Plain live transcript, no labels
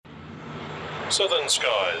Southern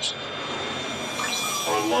Skies.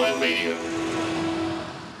 Online media.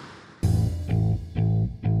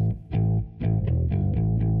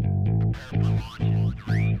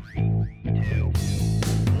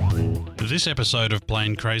 This episode of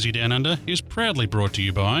Plane Crazy Down Under is proudly brought to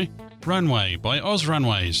you by Runway by Oz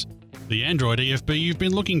Runways, the Android EFB you've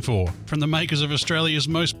been looking for from the makers of Australia's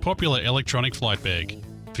most popular electronic flight bag.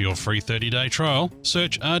 For your free 30-day trial,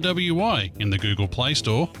 search RWY in the Google Play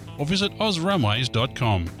Store or visit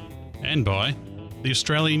ozrunways.com. And by the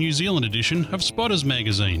Australia-New Zealand edition of Spotters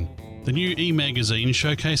magazine, the new e-magazine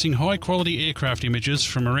showcasing high-quality aircraft images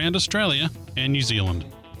from around Australia and New Zealand.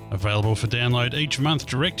 Available for download each month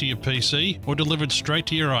direct to your PC or delivered straight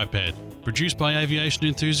to your iPad. Produced by aviation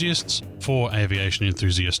enthusiasts for aviation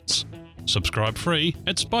enthusiasts. Subscribe free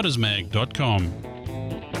at spottersmag.com.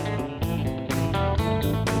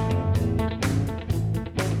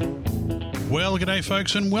 Well, g'day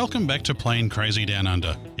folks, and welcome back to Plane Crazy Down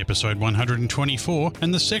Under, episode 124,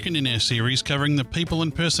 and the second in our series covering the people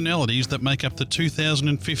and personalities that make up the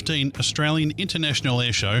 2015 Australian International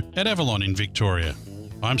Airshow at Avalon in Victoria.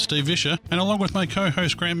 I'm Steve Vischer, and along with my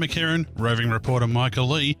co-host Graham McCarran, roving reporter Michael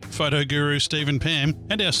Lee, photo guru Stephen Pam,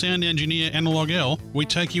 and our sound engineer Analog L, we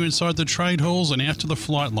take you inside the trade halls and out to the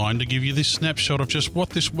flight line to give you this snapshot of just what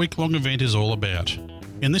this week-long event is all about.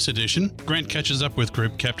 In this edition, Grant catches up with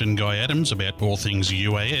Group Captain Guy Adams about all things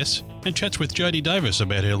UAS, and chats with Jodie Davis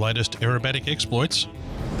about her latest aerobatic exploits.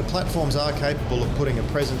 The platforms are capable of putting a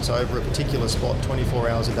presence over a particular spot 24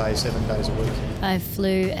 hours a day, 7 days a week. I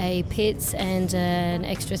flew a Pitts and an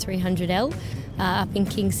extra 300L up in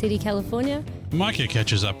King City, California. Micah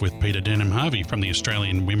catches up with Peter Denham-Harvey from the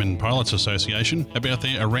Australian Women Pilots Association about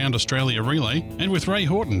their Around Australia relay, and with Ray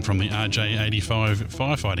Horton from the RJ-85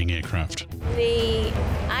 firefighting aircraft. The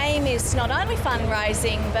aim is not only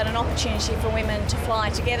fundraising, but an opportunity for women to fly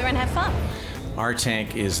together and have fun. Our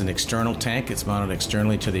tank is an external tank. It's mounted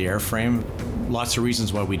externally to the airframe. Lots of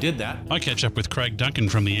reasons why we did that. I catch up with Craig Duncan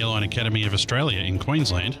from the Airline Academy of Australia in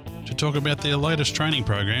Queensland to talk about their latest training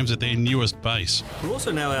programs at their newest base. We're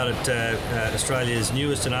also now out at Australia's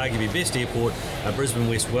newest and arguably best airport, Brisbane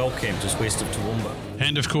West Wellcamp, just west of Toowoomba.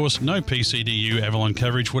 And of course, no PCDU Avalon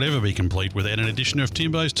coverage would ever be complete without an edition of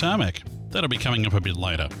Timbo's Tarmac. That'll be coming up a bit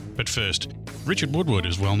later. But first, Richard Woodward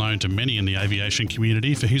is well known to many in the aviation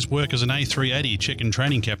community for his work as an A380 check and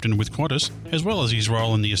training captain with Qantas, as well as his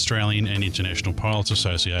role in the Australian and International Pilots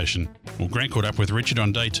Association. Well, Grant caught up with Richard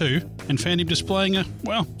on day 2 and found him displaying a,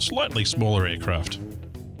 well, slightly smaller aircraft.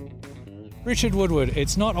 Richard Woodward,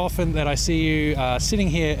 it's not often that I see you sitting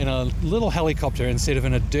here in a little helicopter instead of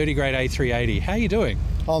in a dirty grade A380. How are you doing?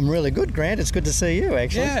 I'm really good, Grant. It's good to see you,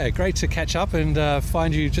 actually. Yeah, great to catch up and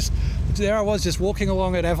find you just... There I was just walking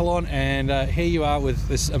along at Avalon, and here you are with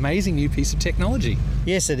this amazing new piece of technology.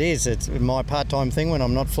 Yes, it is. It's my part-time thing. When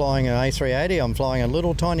I'm not flying an A380, I'm flying a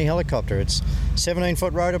little tiny helicopter. It's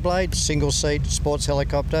 17-foot rotor blade, single-seat sports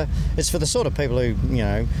helicopter. It's for the sort of people who, you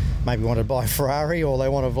know, maybe want to buy a Ferrari, or they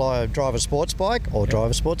want to drive a sports bike or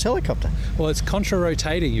drive a sports helicopter. Well, it's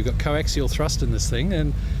contra-rotating. You've got coaxial thrust in this thing,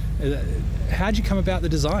 and how'd you come about the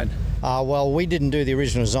design? Well, we didn't do the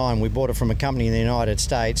original design. We bought it from a company in the United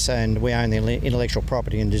States, and we own the intellectual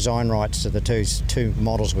property and design rights to the two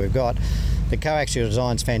models we've got. The coaxial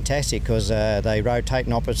design's fantastic because they rotate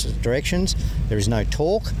in opposite directions. There is no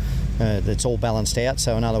torque. It's all balanced out,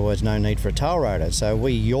 so in other words, no need for a tail rotor. So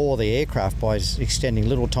we yaw the aircraft by extending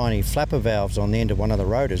little tiny flapper valves on the end of one of the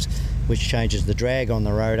rotors, which changes the drag on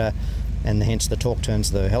the rotor, and hence the torque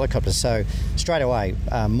turns the helicopter. So straight away,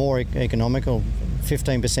 more economical,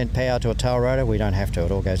 15% power to a tail rotor. We don't have to.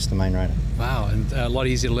 It all goes to the main rotor. Wow, and a lot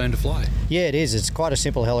easier to learn to fly. Yeah, it is. It's quite a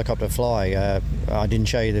simple helicopter to fly. I didn't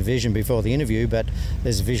show you the vision before the interview, but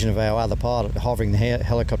there's a vision of our other pilot hovering the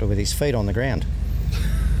helicopter with his feet on the ground.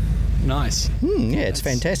 Nice. Yeah, it's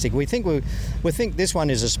fantastic. We think this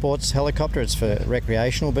one is a sports helicopter. It's for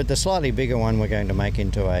recreational, but the slightly bigger one we're going to make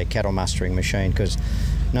into a cattle mustering machine, because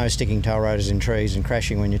no sticking tail rotors in trees and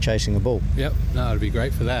crashing when you're chasing a bull. Yep, no, it'd be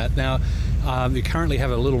great for that. Now, you currently have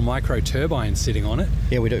a little micro turbine sitting on it.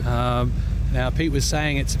 Yeah, we do. Now, Pete was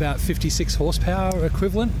saying it's about 56 horsepower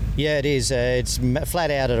equivalent? Yeah, it is. It's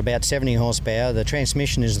flat out at about 70 horsepower. The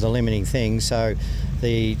transmission is the limiting thing, so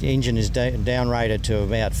the engine is down rated to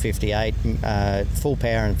about 58 full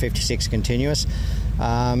power and 56 continuous.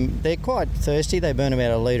 They're quite thirsty. They burn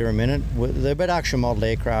about a litre a minute. The production model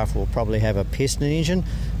aircraft will probably have a piston engine,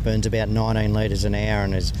 burns about 19 litres an hour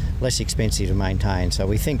and is less expensive to maintain. So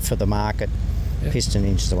we think for the market, piston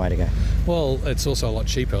engine's the way to go. Well, it's also a lot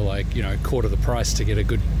cheaper, like, you know, quarter the price to get a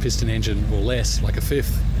good piston engine, or less, like a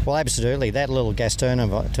fifth. Well, absolutely. That little gas turbine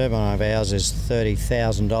of ours is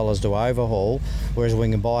 $30,000 to overhaul, whereas we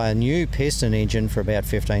can buy a new piston engine for about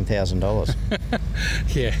 $15,000.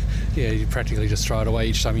 Yeah, you practically just throw it away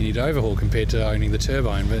each time you need to overhaul compared to owning the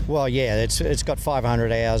turbine. But Well, yeah, it's got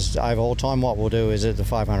 500 hours overhaul time. What we'll do is at the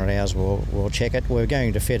 500 hours we'll check it. We're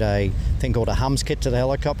going to fit a thing called a HUMS kit to the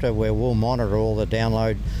helicopter where we'll monitor all the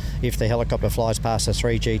download. If the helicopter flies past a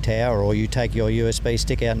 3G tower, or you take your USB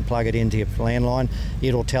stick out and plug it into your landline,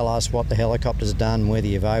 it'll tell us what the helicopter's done, whether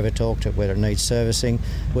you've overtorqued it, whether it needs servicing,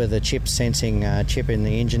 whether the chip's sensing chip in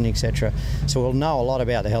the engine, etc. So we'll know a lot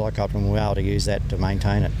about the helicopter and we'll be able to use that to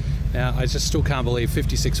maintain it. now, I just still can't believe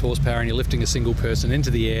 56 horsepower and you're lifting a single person into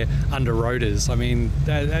the air under rotors. I mean,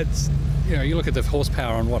 that's, you look at the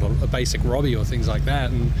horsepower on a basic Robbie or things like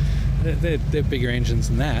that, and they're bigger engines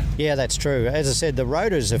than that. Yeah, that's true. As I said, the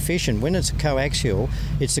rotor's efficient. When it's coaxial,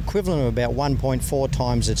 it's equivalent of about 1.4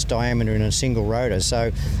 times its diameter in a single rotor.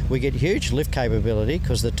 So we get huge lift capability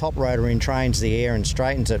because the top rotor entrains the air and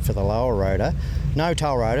straightens it for the lower rotor. No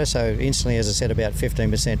tail rotor, so instantly, as I said, about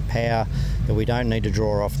 15% power that we don't need to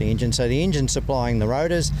draw off the engine. So the engine's supplying the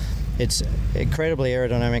rotors. It's incredibly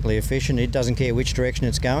aerodynamically efficient. It doesn't care which direction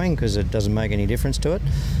it's going because it doesn't make any difference to it.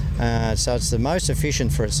 So it's the most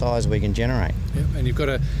efficient for its size we can generate. Yep. And you've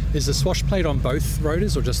got is the swash plate on both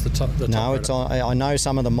rotors or just the top? No, it's on. I know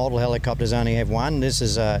some of the model helicopters only have one. This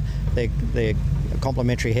is they're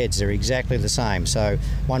complementary heads. They're exactly the same. So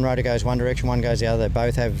one rotor goes one direction, one goes the other. They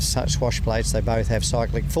both have swash plates. They both have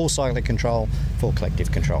full cyclic control, full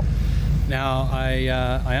collective control. Now,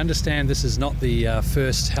 I understand this is not the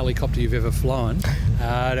first helicopter you've ever flown.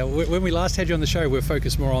 When we last had you on the show, we were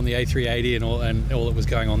focused more on the A380 and all that was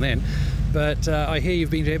going on then. But I hear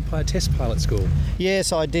you've been to Empire Test Pilot School.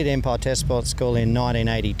 Yes, I did Empire Test Pilot School in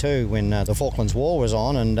 1982 when the Falklands War was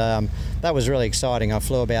on, and that was really exciting. I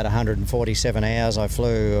flew about 147 hours. I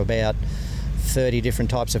flew about 30 different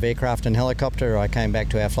types of aircraft and helicopter. I came back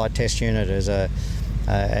to our flight test unit as a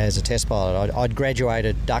test pilot. I'd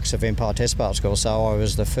graduated Dux of Empire Test Pilot School, so I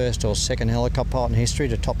was the first or second helicopter pilot in history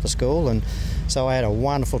to top the school, and so I had a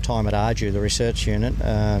wonderful time at ARDU, the research unit.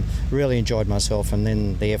 Really enjoyed myself, and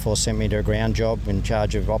then the Air Force sent me to a ground job in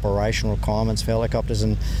charge of operational requirements for helicopters,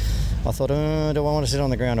 and I thought, do I want to sit on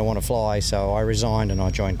the ground? I want to fly, so I resigned and I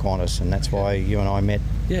joined Qantas, and that's why you and I met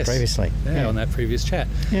previously. Yeah, on that previous chat.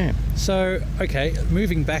 Yeah. So, okay,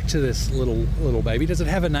 moving back to this little baby, does it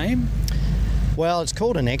have a name? Well, it's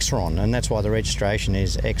called an Exron, and that's why the registration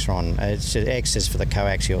is Exron. X is for the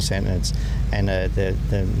coaxial sentence, and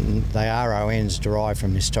the RON's derived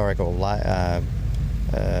from historical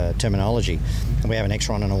terminology. And we have an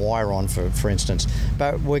Exron and a Yron, for instance.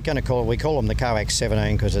 But we call them the Coax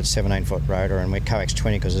 17 because it's 17-foot rotor, and we're Coax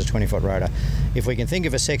 20 because it's a 20-foot rotor. If we can think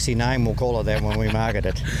of a sexy name, we'll call it that when we market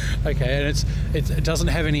it. Okay, and it doesn't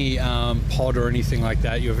have any pod or anything like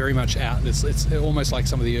that. You're very much out. It's almost like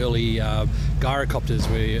some of the early gyrocopters,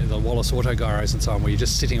 where the Wallace Auto Gyros and so on, where you're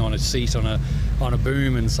just sitting on a seat on a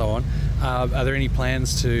boom and so on. Are there any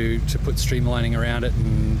plans to put streamlining around it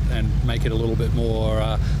and make it a little bit more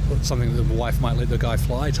something that the wife might let the guy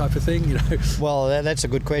fly type of thing? Well, that's a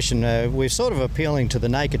good question. We're sort of appealing to the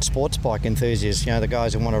naked sports bike enthusiasts, the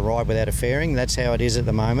guys who want to ride without a fairing. That's how it is at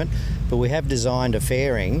the moment. But we have designed a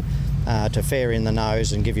fairing to fair in the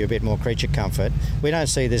nose and give you a bit more creature comfort. We don't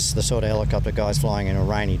see this the sort of helicopter guys flying in a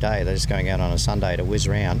rainy day. They're just going out on a Sunday to whiz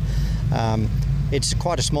around. It's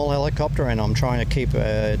quite a small helicopter, and I'm trying to keep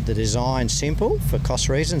the design simple for cost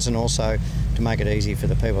reasons and also to make it easy for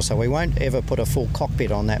the people. So we won't ever put a full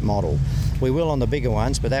cockpit on that model. We will on the bigger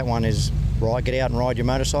ones, but that one is get out and ride your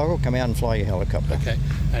motorcycle, come out and fly your helicopter. Okay,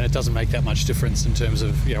 and it doesn't make that much difference in terms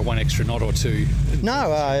of one extra knot or two?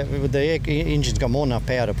 No, the engine's got more than enough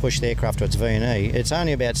power to push the aircraft to its V&E. It's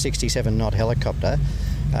only about 67 knot helicopter.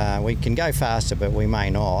 We can go faster, but we may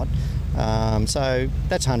not. So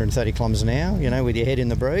that's 130 kilometres an hour, with your head in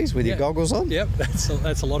the breeze, with your goggles on. Yep, that's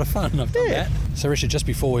a lot of fun. I've done that. So Richard, just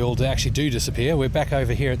before we all actually do disappear, we're back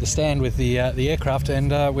over here at the stand with the aircraft,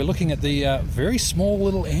 and we're looking at the very small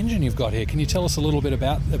little engine you've got here. Can you tell us a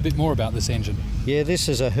bit more about this engine? Yeah, this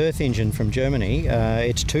is a Herth engine from Germany.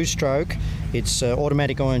 It's two-stroke. It's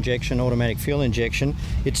automatic oil injection, automatic fuel injection.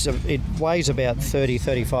 It weighs about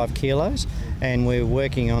 35 kilos, and we're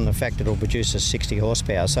working on the fact that it'll produce us 60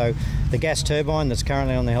 horsepower. So the gas turbine that's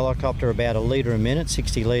currently on the helicopter, about 1 litre a minute,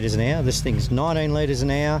 60 litres an hour. This thing's 19 litres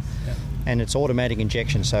an hour, and it's automatic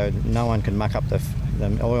injection, so no one can muck up the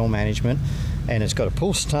oil management. And it's got a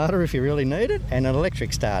pull starter if you really need it, and an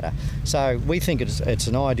electric starter. So we think it's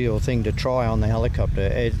an ideal thing to try on the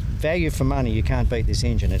helicopter. Value for money, you can't beat this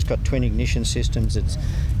engine. It's got twin ignition systems.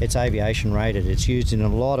 It's aviation rated. It's used in a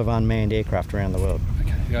lot of unmanned aircraft around the world.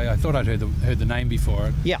 Okay. I thought I'd heard the name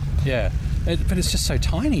before. Yeah. Yeah. But it's just so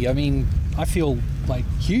tiny. I mean, I feel like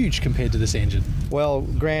huge compared to this engine. Well,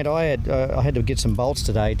 Grant, I had to get some bolts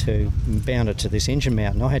today to bound it to this engine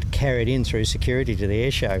mount, and I had to carry it in through security to the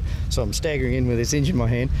air show. So I'm staggering in with this engine in my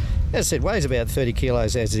hand. As I said, weighs about 30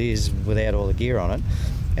 kilos as it is without all the gear on it.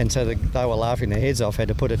 And so they were laughing their heads off, had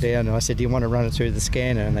to put it down, and I said, do you want to run it through the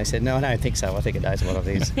scanner? And they said, no, I don't think so. I think it knows what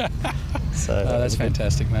it is. So that's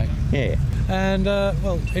fantastic, mate. Yeah. And,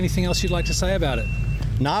 well, anything else you'd like to say about it?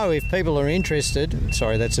 No, if people are interested,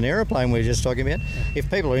 sorry, that's an aeroplane we were just talking about. If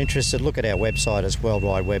people are interested, look at our website. It's World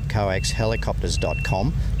Wide Web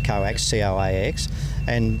coaxhelicopters.com, coax, C-O-A-X,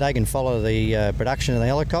 and they can follow the production of the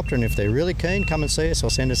helicopter, and if they're really keen, come and see us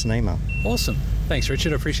or send us an email. Awesome. Thanks,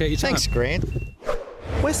 Richard. I appreciate your time. Thanks, Grant.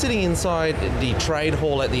 We're sitting inside the trade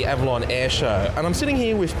hall at the Avalon Air Show, and I'm sitting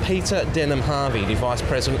here with Peter Denham-Harvey, the Vice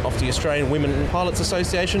President of the Australian Women Pilots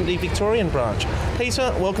Association, the Victorian branch.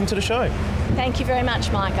 Peter, welcome to the show. Thank you very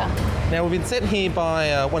much, Micah. Now, we've been sent here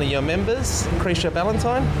by one of your members, Cretia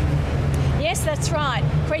Ballantyne. Yes, that's right.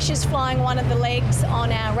 Crecia's flying one of the legs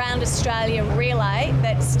on our Round Australia relay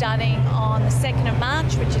that's starting on the 2nd of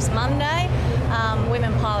March, which is Monday.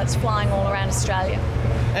 Women pilots flying all around Australia.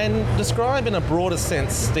 And describe in a broader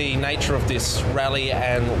sense the nature of this rally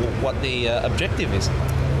and what the objective is.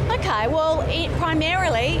 Okay, well,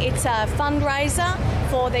 primarily it's a fundraiser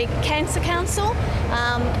for the Cancer Council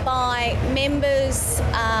by members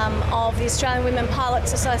of the Australian Women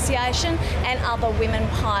Pilots Association and other women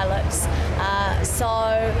pilots.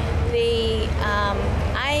 So the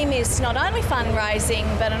aim is not only fundraising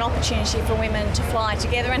but an opportunity for women to fly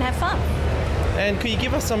together and have fun. And could you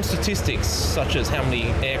give us some statistics, such as how many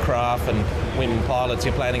aircraft and women pilots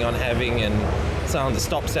you're planning on having and some of the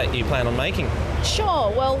stops that you plan on making?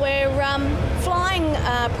 Sure. Well, we're flying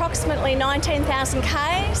approximately 19,000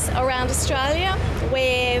 Ks around Australia.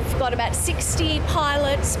 We've got about 60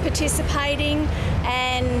 pilots participating,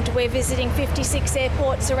 and we're visiting 56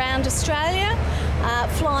 airports around Australia,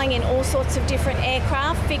 flying in all sorts of different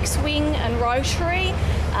aircraft, fixed wing and rotary.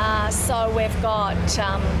 So we've got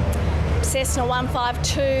Cessna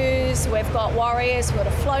 152s, we've got Warriors, we've got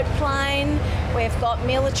a float plane, we've got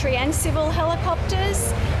military and civil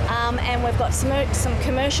helicopters, and we've got some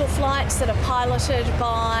commercial flights that are piloted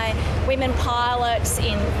by women pilots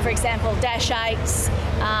in, for example, Dash 8s,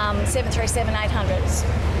 737-800s.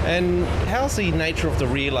 And how's the nature of the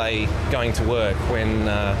relay going to work when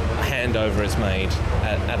a handover is made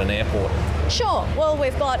at an airport? Sure. Well,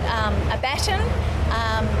 we've got a baton,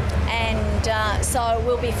 and so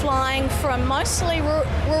we'll be flying from mostly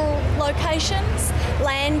rural locations,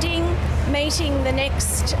 landing, meeting the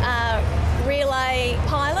next relay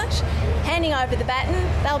pilot, handing over the baton.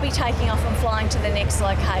 They'll be taking off and flying to the next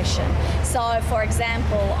location. So, for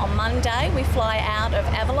example, on Monday we fly out of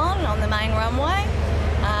Avalon on the main runway,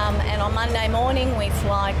 and on Monday morning we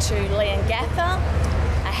fly to Leongatha,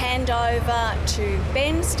 a handover to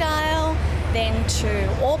Bairnsdale, then to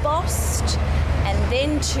Orbost, and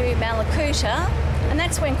then to Mallacoota, and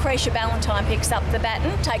that's when Cretia Ballantyne picks up the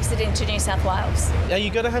baton, takes it into New South Wales. Are you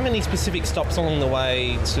going to have any specific stops along the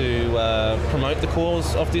way to promote the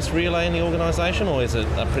cause of this relay in the organisation, or is it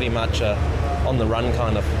pretty much a on-the-run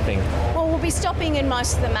kind of thing? Well, we'll be stopping in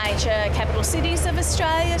most of the major capital cities of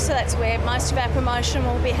Australia, so that's where most of our promotion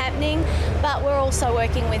will be happening, but we're also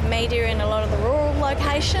working with media in a lot of the rural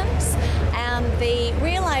locations. The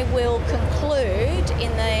relay will conclude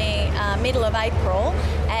in the middle of April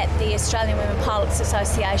at the Australian Women Pilots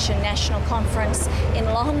Association National Conference in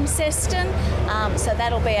Launceston, so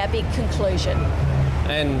that'll be our big conclusion.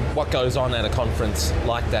 And what goes on at a conference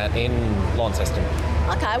like that in Launceston?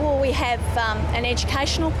 Okay, well, we have an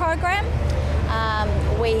educational program.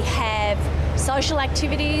 We have social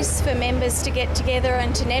activities for members to get together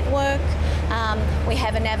and to network. We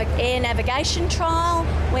have an air navigation trial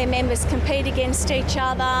where members compete against each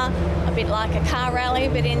other, a bit like a car rally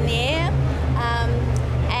but in the air.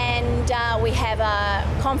 And we have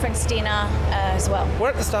a conference dinner as well. We're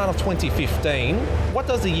at the start of 2015. What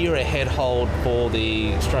does the year ahead hold for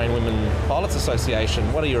the Australian Women Pilots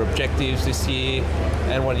Association? What are your objectives this year,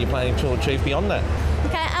 and what are you planning to achieve beyond that?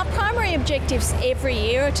 Okay, our primary objectives every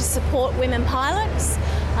year are to support women pilots.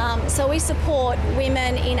 So we support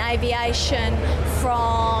women in aviation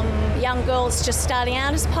from young girls just starting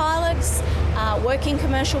out as pilots, working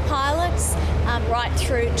commercial pilots, right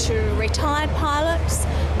through to retired pilots.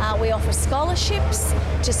 We offer scholarships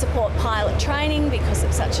to support pilot training because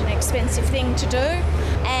it's such an expensive thing to do.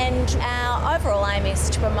 And our overall aim is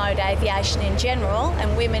to promote aviation in general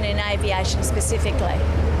and women in aviation specifically.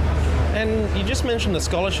 And you just mentioned the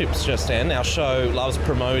scholarships just then. Our show loves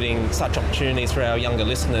promoting such opportunities for our younger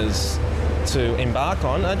listeners to embark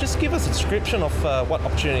on. Just give us a description of what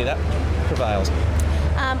opportunity that prevails.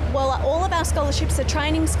 Well, all of our scholarships are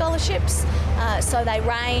training scholarships, so they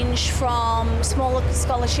range from smaller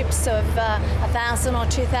scholarships of $1,000 or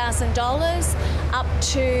 $2,000 up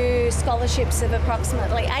to scholarships of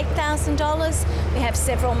approximately $8,000. We have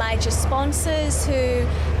several major sponsors who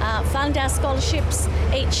fund our scholarships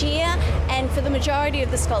each year, and for the majority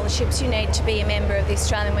of the scholarships you need to be a member of the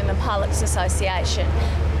Australian Women Pilots Association.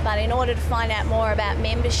 But in order to find out more about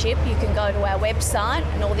membership, you can go to our website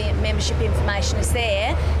and all the membership information is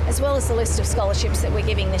there, as well as the list of scholarships that we're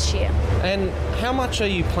giving this year. And how much are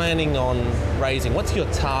you planning on raising? What's your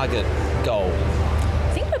target goal?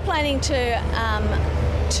 I think we're planning to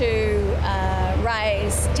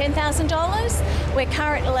raise $10,000. We're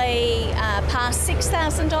currently past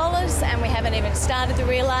 $6,000 and we haven't even started the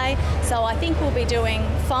relay, so I think we'll be doing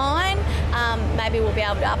fine. Maybe we'll be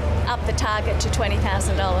able to up the target to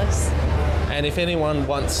 $20,000. And if anyone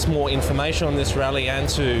wants more information on this rally and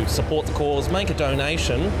to support the cause, make a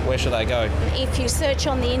donation, where should they go? If you search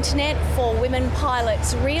on the internet for Women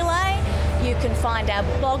Pilots Relay, you can find our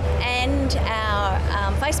blog and our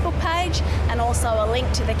Facebook page, and also a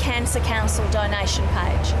link to the Cancer Council donation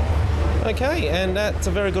page. Okay, and that's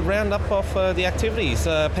a very good roundup of the activities.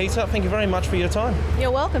 Peter, thank you very much for your time.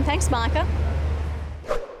 You're welcome. Thanks, Micah.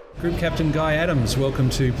 Group Captain Guy Adams, welcome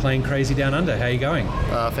to Plane Crazy Down Under. How are you going?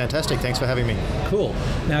 Fantastic. Thanks for having me. Cool.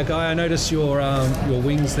 Now, Guy, I notice your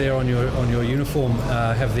wings there on your uniform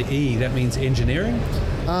have the E. That means engineering.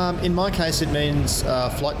 In my case, it means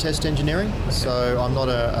flight test engineering. So I'm not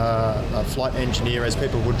a flight engineer as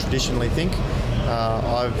people would traditionally think.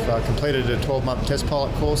 I've completed a 12-month test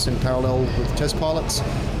pilot course in parallel with test pilots,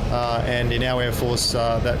 and in our Air Force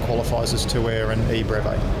that qualifies us to wear an E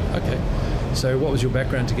brevet. Okay. So what was your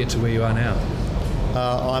background to get to where you are now?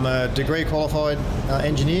 I'm a degree qualified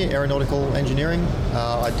engineer, aeronautical engineering.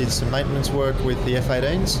 I did some maintenance work with the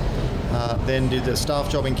F-18s, then did a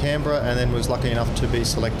staff job in Canberra, and then was lucky enough to be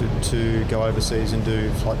selected to go overseas and do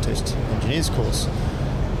flight test engineers course.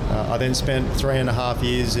 I then spent 3.5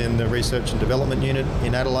 years in the research and development unit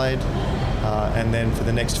in Adelaide, and then for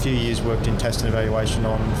the next few years worked in test and evaluation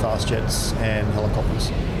on fast jets and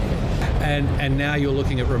helicopters. And now you're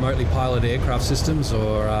looking at remotely piloted aircraft systems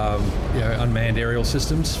or unmanned aerial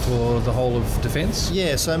systems for the whole of Defence?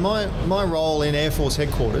 Yeah, so my role in Air Force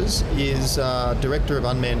Headquarters is Director of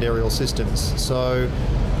Unmanned Aerial Systems. So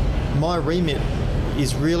my remit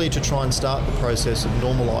is really to try and start the process of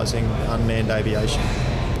normalising unmanned aviation.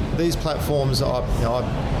 These platforms,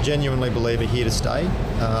 I genuinely believe, are here to stay,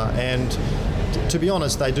 and to be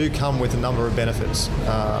honest, they do come with a number of benefits.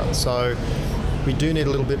 So we do need a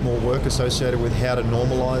little bit more work associated with how to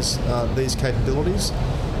normalise these capabilities,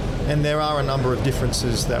 and there are a number of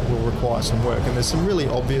differences that will require some work, and there's some really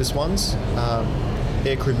obvious ones.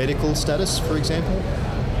 Aircrew medical status, for example.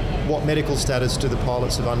 What medical status do the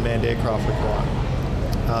pilots of unmanned aircraft require?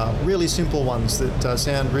 Really simple ones that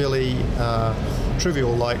sound really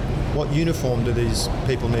trivial, like what uniform do these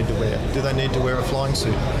people need to wear? Do they need to wear a flying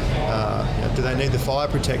suit? Do they need the fire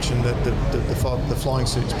protection that the flying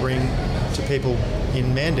suits bring to people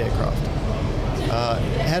in manned aircraft?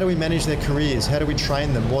 How do we manage their careers? How do we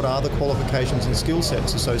train them? What are the qualifications and skill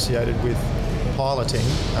sets associated with piloting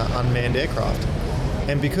unmanned aircraft?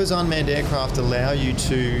 And because unmanned aircraft allow you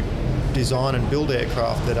to design and build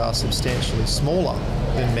aircraft that are substantially smaller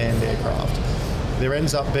than manned aircraft, there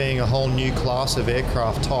ends up being a whole new class of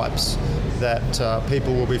aircraft types that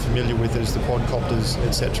people will be familiar with as the quadcopters,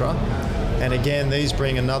 etc. And again, these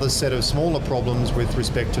bring another set of smaller problems with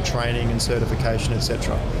respect to training and certification,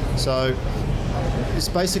 etc. So it's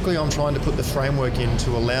basically I'm trying to put the framework in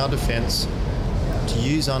to allow Defence to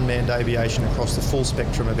use unmanned aviation across the full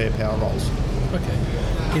spectrum of air power roles. Okay.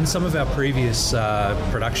 In some of our previous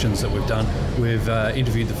productions that we've done, we've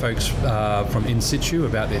interviewed the folks from In Situ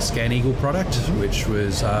about their Scan Eagle product, which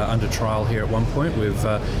was under trial here at one point. We've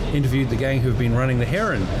interviewed the gang who've been running the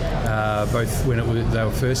Heron, both when they were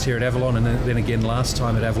first here at Avalon and then again last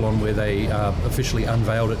time at Avalon where they officially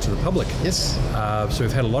unveiled it to the public. Yes. So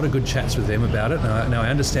we've had a lot of good chats with them about it. Now I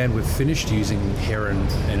understand we've finished using Heron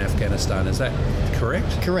in Afghanistan. Is that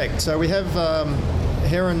correct? Correct. So we have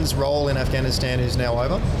Heron's role in Afghanistan is now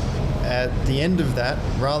over. At the end of that,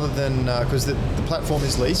 rather than because the platform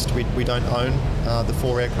is leased, we don't own the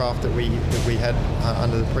 4 aircraft that we had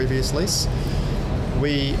under the previous lease.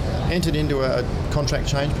 We entered into a contract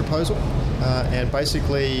change proposal, and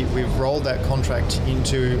basically we've rolled that contract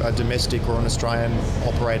into a domestic or an Australian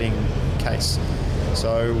operating case.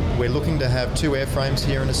 So we're looking to have 2 airframes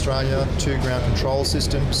here in Australia, 2 ground control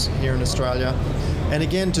systems here in Australia, and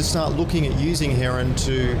again to start looking at using Heron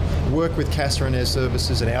to work with CASA and Air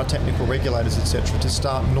Services and our technical regulators, etc., to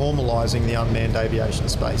start normalising the unmanned aviation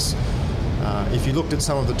space. If you looked at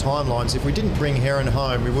some of the timelines, if we didn't bring Heron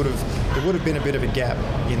home, there would have been a bit of a gap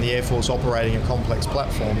in the Air Force operating a complex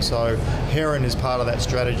platform. So Heron is part of that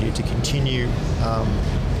strategy to continue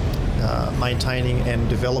maintaining and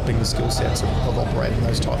developing the skill sets of operating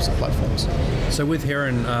those types of platforms. So with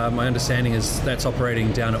Heron, my understanding is that's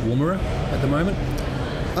operating down at Woomera at the moment?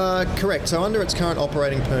 Correct. So under its current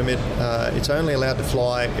operating permit, it's only allowed to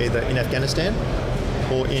fly either in Afghanistan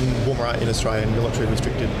or in Woomera in Australia, in military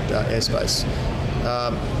restricted airspace.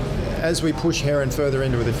 As we push Heron further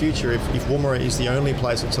into the future, if Woomera is the only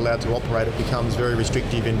place it's allowed to operate, it becomes very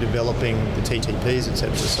restrictive in developing the TTPs,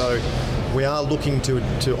 etc. So we are looking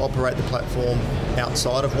to operate the platform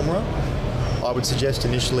outside of Woomera. I would suggest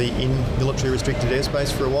initially in military restricted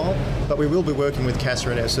airspace for a while, but we will be working with CASA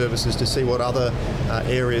and Air Services to see what other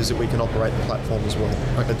areas that we can operate the platform as well.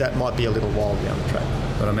 Okay. But that might be a little while down the track.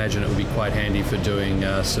 But I imagine it would be quite handy for doing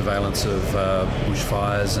surveillance of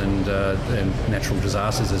bushfires and natural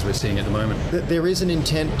disasters as we're seeing at the moment. There is an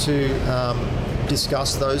intent to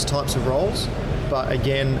discuss those types of roles, but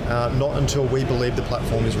again, not until we believe the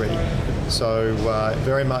platform is ready. So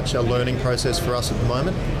very much a learning process for us at the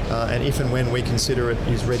moment, and if and when we consider it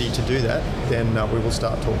is ready to do that, then we will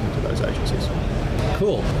start talking to those agencies.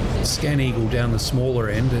 Cool. ScanEagle down the smaller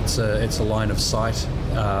end, it's a line of sight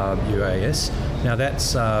UAS. Now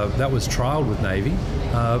that was trialled with Navy.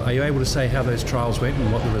 Are you able to say how those trials went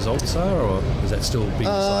and what the results are, or is that still being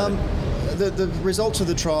decided? The results of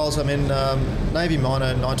the trials, Navy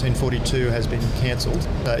Minor 1942 has been cancelled.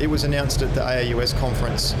 It was announced at the AAUS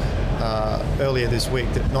conference earlier this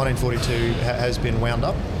week that 1942 has been wound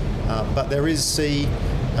up, but there is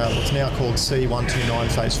what's now called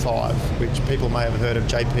C129 Phase 5, which people may have heard of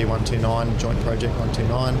JP129, Joint Project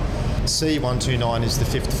 129. C129 is the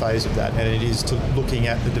 5th phase of that, and it is looking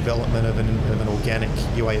at the development of an organic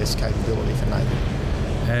UAS capability for Navy.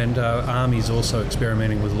 And Army's also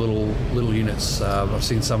experimenting with little units. I've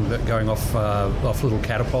seen some of it going off little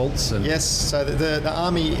catapults. Yes, so the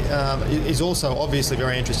Army is also obviously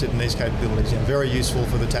very interested in these capabilities. Very useful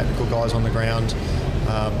for the tactical guys on the ground.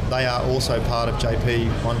 They are also part of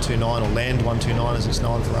JP129, or Land 129 as it's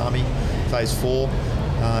known for Army, Phase 4.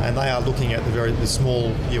 And they are looking at the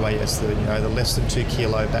small UAS, the less than 2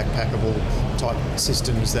 kilo backpackable type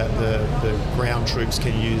systems that the ground troops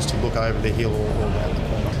can use to look over the hill or around the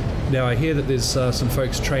corner. Now I hear that there's some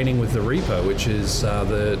folks training with the Reaper, which is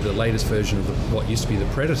the latest version of what used to be the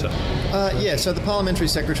Predator. So the Parliamentary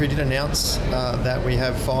Secretary did announce that we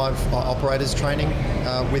have 5 operators training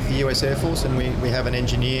with the US Air Force, and we have an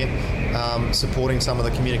engineer supporting some of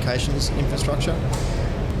the communications infrastructure.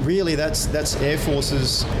 Really, that's Air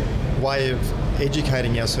Force's way of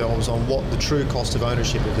educating ourselves on what the true cost of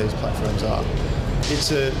ownership of these platforms are. It's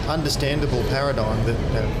an understandable paradigm that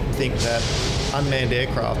think that unmanned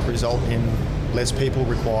aircraft result in less people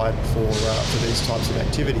required for these types of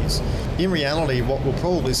activities. In reality, what we'll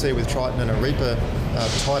probably see with Triton and a Reaper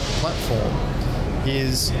type platform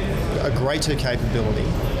is a greater capability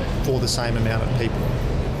for the same amount of people.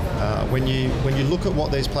 When you look at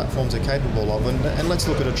what these platforms are capable of, and let's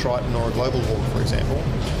look at a Triton or a Global Hawk, for example,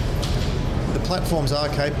 the platforms are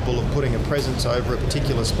capable of putting a presence over a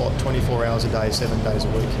particular spot 24 hours a day, 7 days a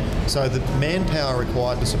week. So the manpower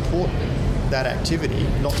required to support that activity,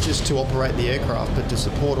 not just to operate the aircraft, but to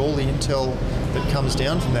support all the intel that comes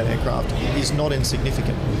down from that aircraft, is not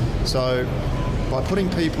insignificant. So by putting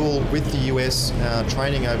people with the US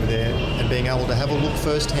training over there and being able to have a look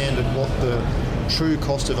firsthand at what the true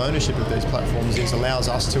cost of ownership of these platforms is, allows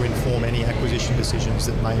us to inform any acquisition decisions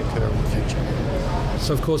that may occur in the future.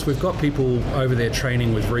 So of course we've got people over there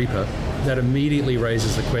training with Reaper. That immediately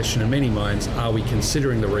raises the question in many minds, are we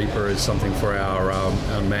considering the Reaper as something for our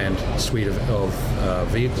unmanned suite of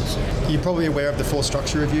vehicles? You're probably aware of the force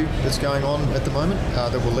structure review that's going on at the moment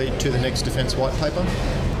that will lead to the next Defence White Paper.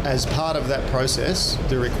 As part of that process,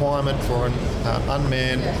 the requirement for an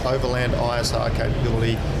unmanned overland ISR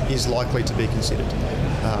capability is likely to be considered.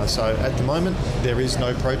 So at the moment, there is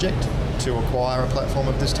no project to acquire a platform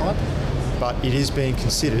of this type, but it is being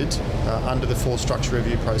considered under the force structure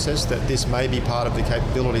review process that this may be part of the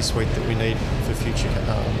capability suite that we need for future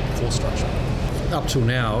force structure. Up till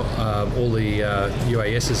now, all the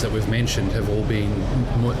UASs that we've mentioned have all been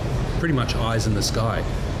pretty much eyes in the sky.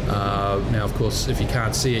 Now, of course, if you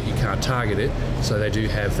can't see it, you can't target it, so they do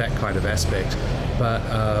have that kind of aspect. But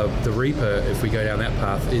the Reaper, if we go down that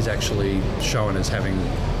path, is actually shown as having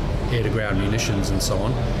air-to-ground munitions and so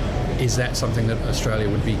on. Is that something that Australia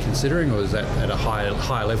would be considering, or is that at a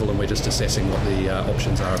higher level and we're just assessing what the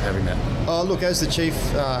options are of having that? Look, as the Chief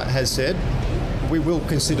has said, we will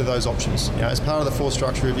consider those options. As part of the force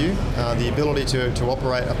structure review, the ability to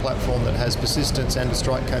operate a platform that has persistence and a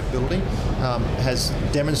strike capability has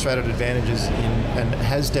demonstrated advantages and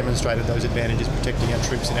has demonstrated those advantages protecting our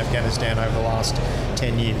troops in Afghanistan over the last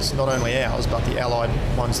 10 years. Not only ours, but the allied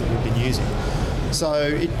ones that we've been using. So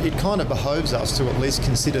it kind of behoves us to at least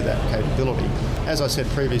consider that capability. As I said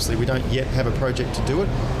previously, we don't yet have a project to do it,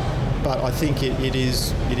 but I think it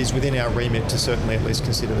is within our remit to certainly at least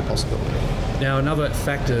consider the possibility. Now, another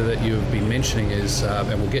factor that you've been mentioning is,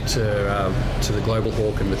 and we'll get to the Global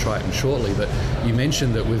Hawk and the Triton shortly, but you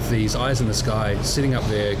mentioned that with these eyes in the sky sitting up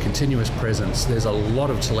there, continuous presence, there's a lot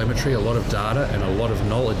of telemetry, a lot of data, and a lot of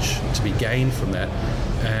knowledge to be gained from that.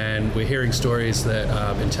 And we're hearing stories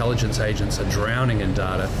that intelligence agents are drowning in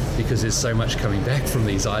data because there's so much coming back from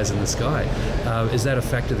these eyes in the sky. Is that a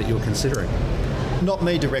factor that you're considering? Not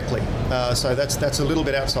me directly. So that's a little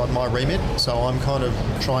bit outside my remit. So I'm kind of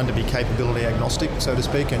trying to be capability agnostic, so to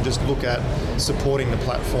speak, and just look at supporting the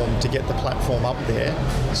platform to get the platform up there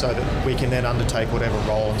so that we can then undertake whatever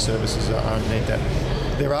role and services are underneath that.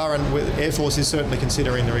 There are, and Air Force is certainly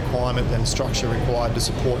considering the requirement and structure required to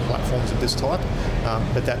support platforms of this type,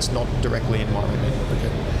 but that's not directly in my remit.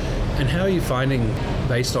 Okay. And how are you finding,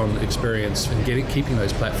 based on experience and keeping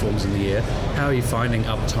those platforms in the air, how are you finding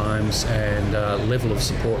uptimes and level of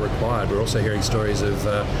support required? We're also hearing stories of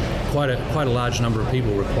quite a large number of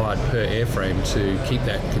people required per airframe to keep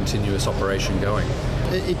that continuous operation going.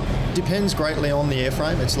 It depends greatly on the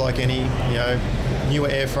airframe. It's like any, newer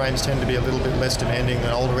airframes tend to be a little bit less demanding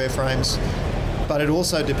than older airframes. But it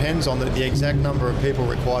also depends on the exact number of people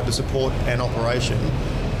required to support an operation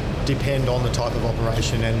depend on the type of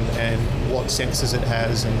operation and what sensors it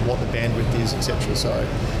has and what the bandwidth is, etc. So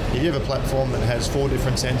if you have a platform that has 4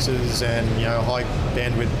 different sensors and high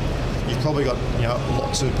bandwidth, you've probably got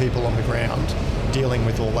lots of people on the ground dealing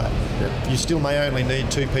with all that. Yep. You still may only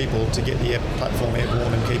need 2 people to get the platform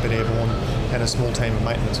airborne and keep it airborne, and a small team of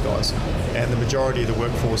maintenance guys. And the majority of the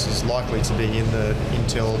workforce is likely to be in the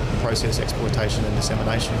intel, process, exploitation and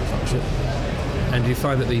dissemination function. And do you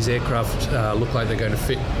find that these aircraft look like they're going to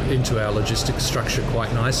fit into our logistics structure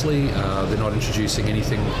quite nicely? They're not introducing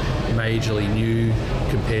anything majorly new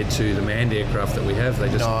compared to the manned aircraft that we have? They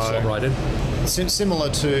just slot right in? Similar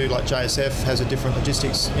to like JSF has a different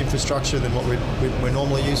logistics infrastructure than what we're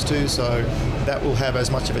normally used to, so that will have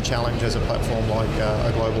as much of a challenge as a platform like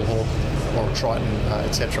a Global Hawk or a Triton,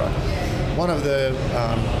 etc. One of the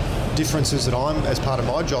differences that as part of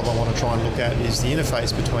my job, I want to try and look at is the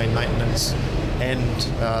interface between maintenance and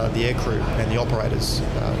the aircrew and the operators.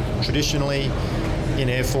 Traditionally, in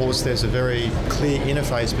Air Force, there's a very clear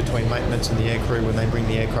interface between maintenance and the aircrew when they bring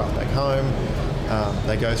the aircraft back home.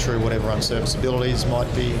 They go through whatever unserviceabilities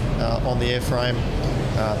might be on the airframe.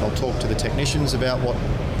 They'll talk to the technicians about what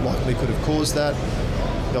likely could have caused that.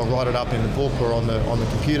 They'll write it up in the book or on the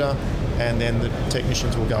computer, and then the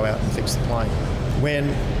technicians will go out and fix the plane. When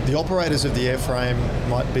the operators of the airframe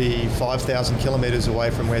might be 5,000 kilometres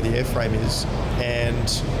away from where the airframe is, and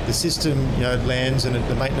the system lands and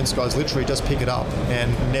the maintenance guys literally just pick it up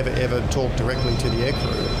and never ever talk directly to the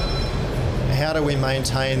aircrew, how do we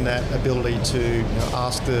maintain that ability to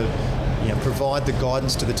ask provide the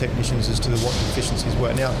guidance to the technicians as to what the deficiencies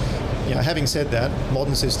were? Now, having said that,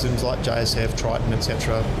 modern systems like JSF, Triton,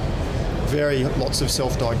 etc., lots of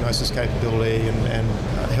self-diagnosis capability and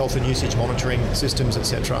health and usage monitoring systems,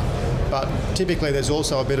 etc. But typically there's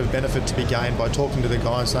also a bit of benefit to be gained by talking to the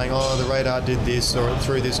guy and saying, the radar did this or it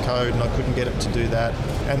threw this code and I couldn't get it to do that.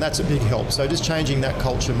 And that's a big help. So just changing that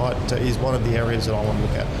culture is one of the areas that I want to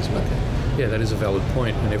look at as well. Okay. Yeah, that is a valid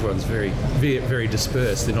point, and everyone's very, very, very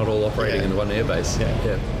dispersed. They're not all operating in one airbase. Yeah,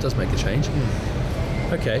 it does make a change.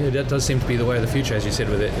 Okay, that does seem to be the way of the future, as you said,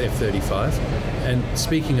 with F-35. And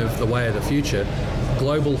speaking of the way of the future,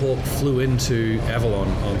 Global Hawk flew into Avalon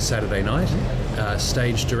on Saturday night,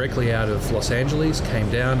 staged directly out of Los Angeles, came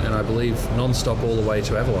down, and I believe non-stop all the way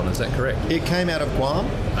to Avalon. Is that correct? It came out of Guam.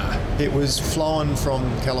 It was flown from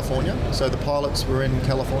California, so the pilots were in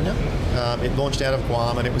California. It launched out of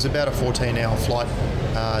Guam, and it was about a 14-hour flight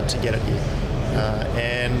to get it here.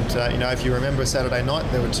 If you remember Saturday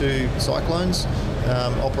night, there were 2 cyclones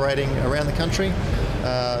operating around the country.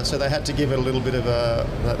 So they had to give it a little bit of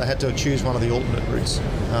they had to choose one of the alternate routes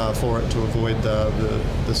for it to avoid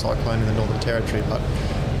the cyclone in the Northern Territory. But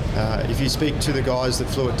if you speak to the guys that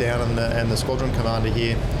flew it down and the squadron commander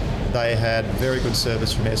here, they had very good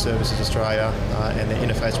service from Air Services Australia, and their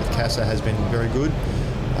interface with CASA has been very good.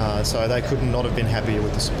 So they could not have been happier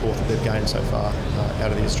with the support that they've gained so far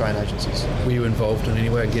out of the Australian agencies. Were you involved in any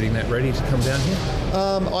way in getting that ready to come down here?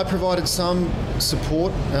 I provided some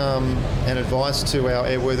support and advice to our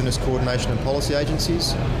airworthiness coordination and policy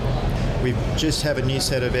agencies. We just have a new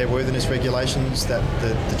set of airworthiness regulations that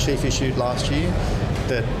the Chief issued last year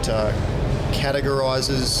that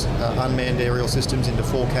categorises unmanned aerial systems into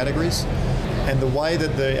 4 categories. And the way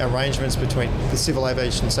that the arrangements between the Civil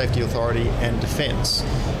Aviation Safety Authority and Defence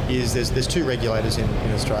is there's 2 regulators in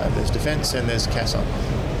Australia. There's Defence and there's CASA.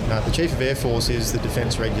 The Chief of Air Force is the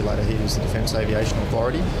Defence regulator. He is the Defence Aviation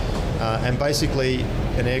Authority. And basically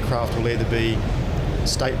an aircraft will either be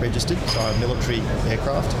state registered, so a military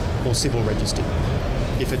aircraft, or civil registered.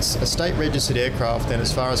 If it's a state registered aircraft, then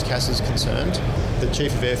as far as CASA is concerned, the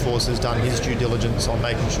Chief of Air Force has done his due diligence on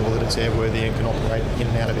making sure that it's airworthy and can operate in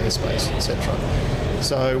and out of airspace, etc.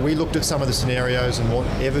 So we looked at some of the scenarios and what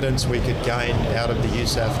evidence we could gain out of the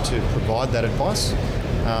USAF to provide that advice.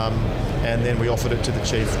 And then we offered it to the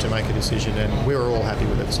Chief to make a decision, and we were all happy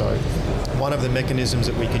with it. So one of the mechanisms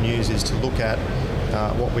that we can use is to look at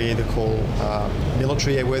what we either call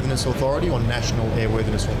military airworthiness authority or national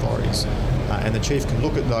airworthiness authorities. And the Chief can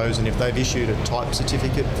look at those, and if they've issued a type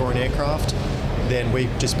certificate for an aircraft, then we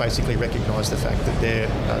just basically recognise the fact that they're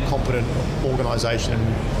a competent organisation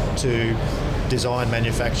to design,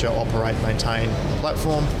 manufacture, operate, maintain the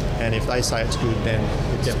platform, and if they say it's good, then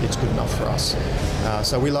it's good enough for us.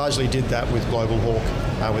 So we largely did that with Global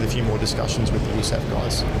Hawk, with a few more discussions with the USAF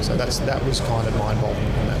guys. So that was kind of my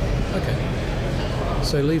involvement in that. Okay.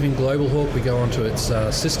 So leaving Global Hawk, we go on to its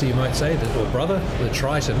sister, you might say, or brother, the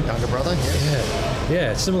Triton. Younger brother, yes.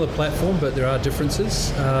 Yeah, similar platform, but there are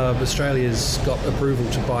differences. Australia's got approval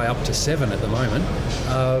to buy up to 7 at the moment.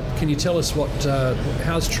 Can you tell us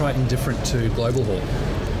how's Triton different to Global Hawk?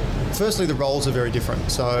 Firstly, the roles are very different.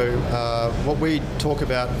 So what we talk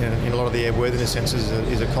about in a lot of the airworthiness sensors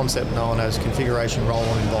is a concept known as configuration, role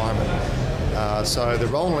and environment. So the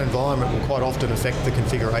role and environment will quite often affect the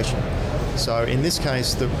configuration. So in this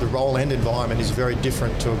case, the role and environment is very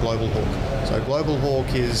different to a Global Hawk. So Global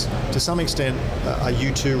Hawk is, to some extent, a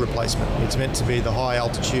U-2 replacement. It's meant to be the high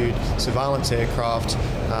altitude surveillance aircraft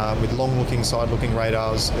with long-looking, side-looking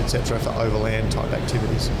radars, etc. for overland type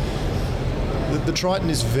activities. The Triton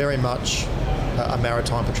is very much a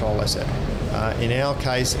maritime patrol asset. In our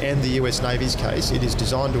case and the US Navy's case, it is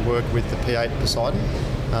designed to work with the P-8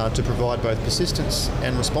 Poseidon to provide both persistence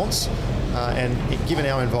and response. And given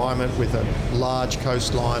our environment with a large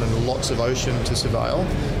coastline and lots of ocean to surveil,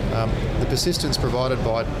 the persistence provided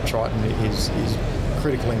by Triton is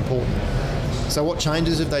critically important. So what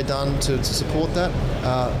changes have they done to support that?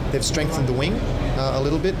 They've strengthened the wing a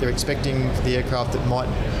little bit. They're expecting the aircraft that might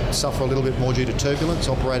suffer a little bit more due to turbulence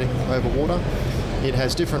operating over water. It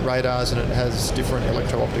has different radars and it has different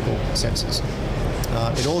electro-optical sensors.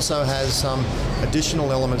 It also has some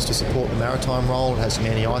additional elements to support the maritime role. It has some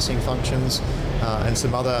anti-icing functions and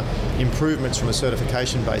some other improvements from a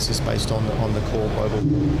certification basis based on the core Global.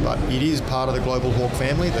 But it is part of the Global Hawk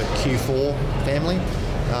family, the Q4 family.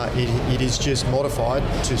 It is just modified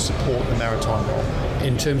to support the maritime role.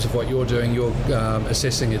 In terms of what you're doing, you're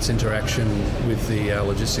assessing its interaction with the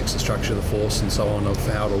logistics, the structure of the force and so on, of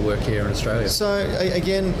how it'll work here in Australia. So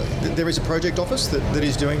again, there is a project office that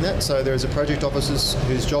is doing that. So there is a project office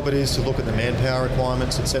whose job it is to look at the manpower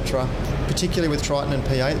requirements, etc. Particularly with Triton and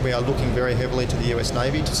P-8, we are looking very heavily to the US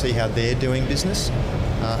Navy to see how they're doing business.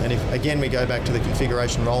 And if, again, we go back to the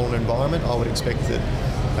configuration, role and environment, I would expect that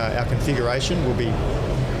our configuration will be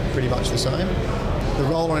pretty much the same. The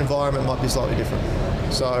role and environment might be slightly different.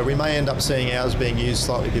 So we may end up seeing ours being used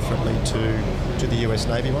slightly differently to the US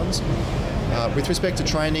Navy ones. With respect to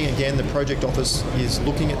training, again, the project office is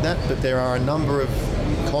looking at that, but there are a number of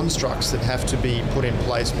constructs that have to be put in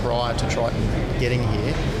place prior to Triton getting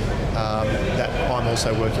here that I'm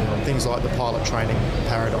also working on. Things like the pilot training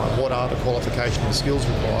paradigm. What are the qualification and skills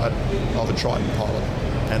required of a Triton pilot?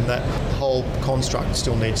 And that whole construct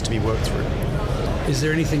still needs to be worked through. Is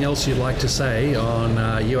there anything else you'd like to say on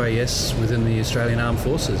UAS within the Australian Armed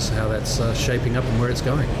Forces, how that's shaping up and where it's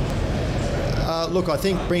going? Look, I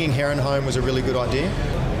think bringing Heron home was a really good idea,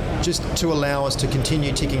 just to allow us to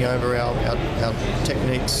continue ticking over our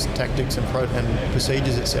techniques, tactics and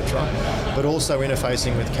procedures, etc., but also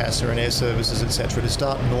interfacing with CASA and air services, etc., to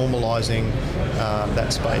start normalising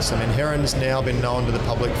that space. I mean, Heron's now been known to the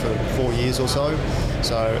public for 4 years or so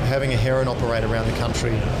having a Heron operate around the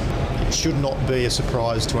country should not be a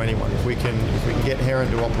surprise to anyone. If we can get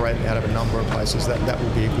Heron to operate out of a number of places, that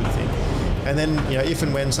will be a good thing. And then, if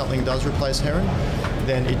and when something does replace Heron,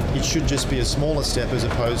 then it should just be a smaller step as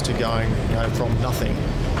opposed to going from nothing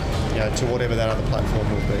to whatever that other platform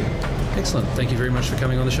will be. Excellent. Thank you very much for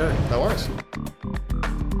coming on the show. No worries.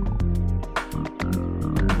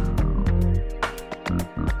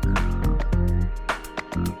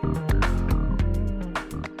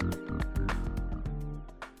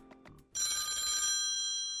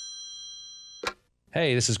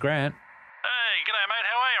 Hey, this is Grant. Hey, g'day mate,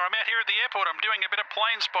 how are you? I'm out here at the airport. I'm doing a bit of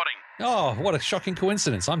plane spotting. Oh, what a shocking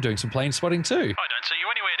coincidence. I'm doing some plane spotting too. I don't see you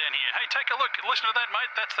anywhere down here. Hey, take a look. Listen to that, mate.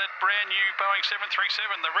 That's that brand new Boeing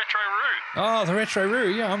 737, the Retro Roo. Oh, the Retro Roo.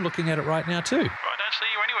 Yeah, I'm looking at it right now too. I don't see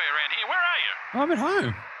you anywhere around here. Where are you? I'm at home.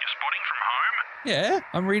 You're spotting from home? Yeah,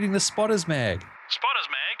 I'm reading the Spotters mag. Spotters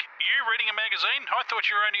mag? You reading a magazine? I thought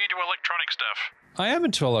you were only into electronic stuff. I am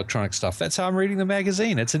into electronic stuff. That's how I'm reading the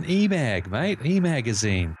magazine. It's an e-mag, mate.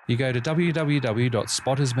 E-magazine. You go to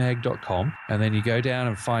www.spottersmag.com and then you go down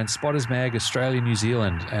and find Spotters Mag Australia, New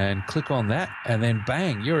Zealand and click on that and then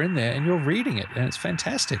bang, you're in there and you're reading it and it's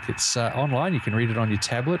fantastic. It's online. You can read it on your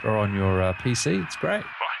tablet or on your PC. It's great.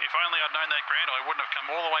 Well, if only I'd known that, Grant, I wouldn't have come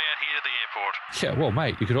all the way out here to the airport. Yeah, well,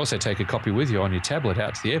 mate, you could also take a copy with you on your tablet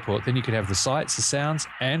out to the airport. Then you could have the sights, the sounds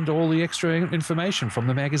and all the extra information from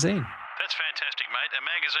the magazine. That's fantastic, mate. A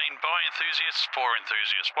magazine by enthusiasts for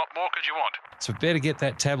enthusiasts. What more could you want? So better get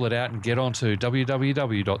that tablet out and get onto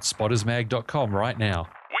www.spottersmag.com right now.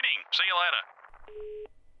 Winning. See you later.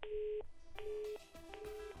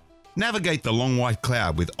 Navigate the long white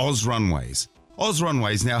cloud with Oz Runways. Oz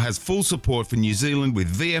Runways now has full support for New Zealand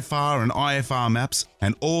with VFR and IFR maps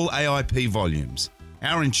and all AIP volumes.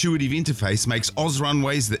 Our intuitive interface makes Oz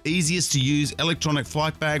Runways the easiest to use electronic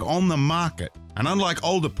flight bag on the market. And unlike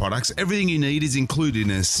older products, everything you need is included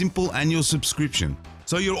in a simple annual subscription,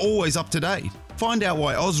 so you're always up to date. Find out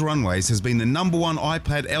why Oz Runways has been the #1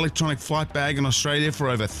 iPad electronic flight bag in Australia for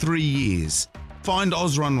over 3 years. Find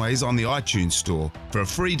Oz Runways on the iTunes Store for a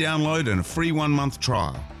free download and a free 1-month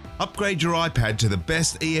trial. Upgrade your iPad to the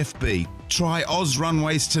best EFB. Try Oz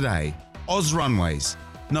Runways today. Oz Runways.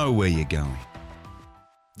 Know where you're going.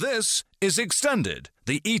 This is Extended,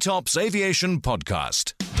 the ETOPS Aviation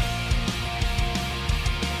Podcast.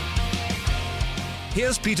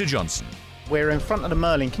 Here's Peter Johnson. We're in front of the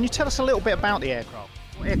Merlin. Can you tell us a little bit about the aircraft?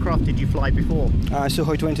 What aircraft did you fly before?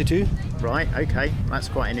 Sukhoi 22. Right, okay. That's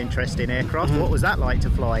quite an interesting aircraft. What was that like to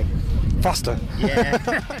fly? Faster. Yeah.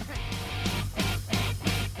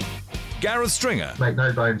 Gareth Stringer. Make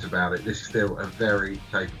no bones about it, this is still a very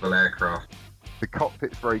capable aircraft. The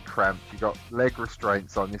cockpit's very cramped, you've got leg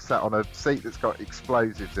restraints on, you're sat on a seat that's got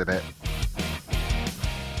explosives in it.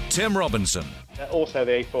 Tim Robinson. Also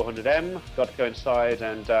the A400M, got to go inside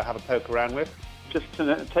and have a poke around with. Just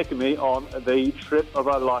taking me on the trip of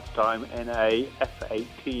a lifetime in a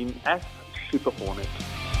F-18F Super Hornet.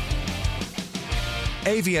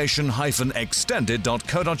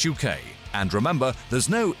 Aviation-extended.co.uk. And remember, there's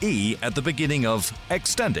no E at the beginning of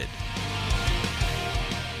Extended.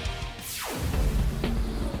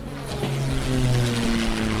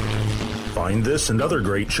 Find this and other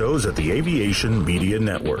great shows at the Aviation Media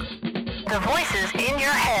Network.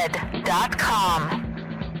 TheVoicesInYourHead.com.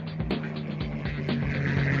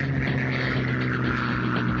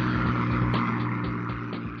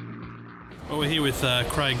 Well, we're here with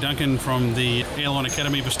Craig Duncan from the Airline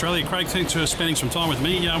Academy of Australia. Craig, thanks for spending some time with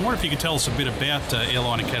me. I wonder if you could tell us a bit about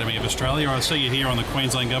Airline Academy of Australia. I see you here on the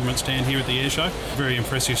Queensland Government stand here at the Airshow. Very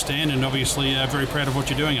impressive stand and obviously very proud of what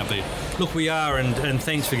you're doing up there. Look, we are, and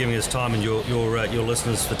thanks for giving us time and your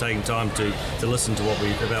listeners for taking time to listen to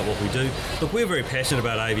about what we do. Look, we're very passionate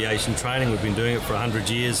about aviation training. We've been doing it for 100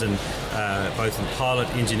 years, and both in the pilot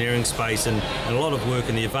engineering space and a lot of work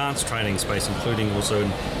in the advanced training space, including also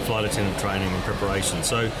in flight attendant training and preparation.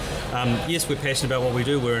 So, yes, we're passionate about what we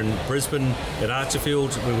do. We're in Brisbane at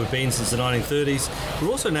Archerfield, where we've been since the 1930s. We're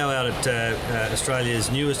also now out at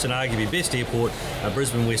Australia's newest and arguably best airport,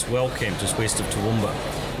 Brisbane West Wellcamp, just west of Toowoomba,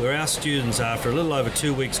 where our students, after a little over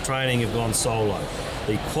 2 weeks training, have gone solo.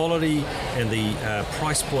 The quality and the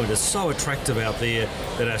price point is so attractive out there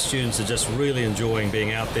that our students are just really enjoying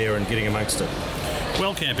being out there and getting amongst it.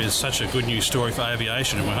 Wellcamp is such a good news story for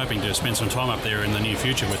aviation, and we're hoping to spend some time up there in the near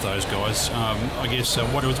future with those guys. I guess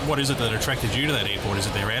what is it that attracted you to that airport? Is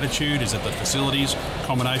it their attitude? Is it the facilities?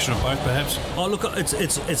 Combination of both, perhaps? Oh, look,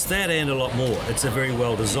 it's that and a lot more. It's a very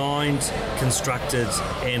well designed, constructed,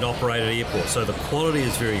 and operated airport. So the quality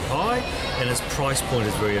is very high, and its price point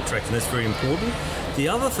is very attractive. That's very important. The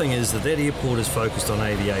other thing is that airport is focused on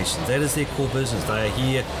aviation. That is their core business. They are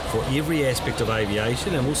here for every aspect of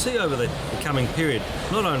aviation, and we'll see over the coming period,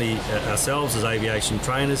 not only ourselves as aviation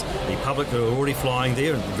trainers, the public that are already flying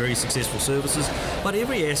there and very successful services, but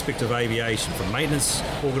every aspect of aviation, from maintenance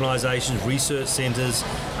organisations, research centres,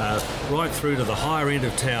 right through to the higher end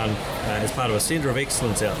of town as part of a centre of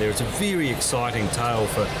excellence out there. It's a very exciting tale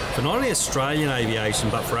for not only Australian aviation,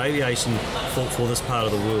 but for aviation for this part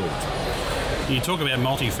of the world. You talk about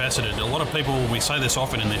multifaceted. A lot of people, we say this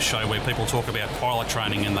often in this show, where people talk about pilot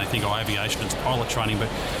training and they think, aviation, it's pilot training. But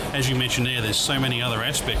as you mentioned there, there's so many other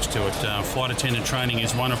aspects to it. Flight attendant training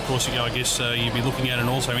is one, of course, I guess you'd be looking at, and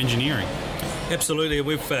also engineering. Absolutely.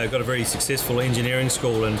 We've got a very successful engineering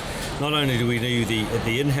school, and not only do we do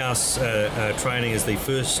the in-house training as the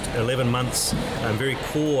first 11 months, a very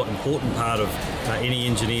core, important part of any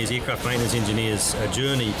engineer's, aircraft maintenance engineer's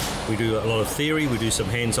journey. We do a lot of theory, we do some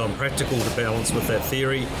hands-on practical to balance with that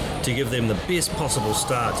theory to give them the best possible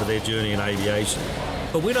start to their journey in aviation.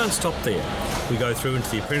 But we don't stop there. We go through into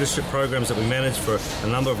the apprenticeship programs that we manage for a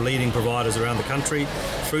number of leading providers around the country,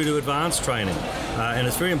 through to advanced training. And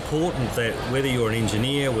it's very important that whether you're an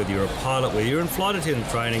engineer, whether you're a pilot, whether you're in flight attendant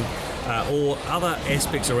training, or other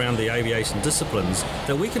aspects around the aviation disciplines,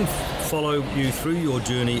 that we can follow you through your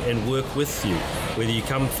journey and work with you. Whether you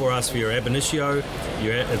come for us for your ab initio,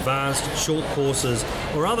 your advanced, short courses,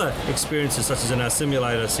 or other experiences such as in our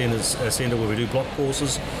simulator centre where we do block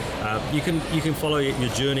courses, you can follow your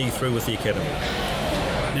journey through with the Academy.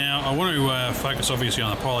 Now, I want to focus obviously on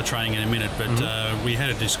the pilot training in a minute, but we had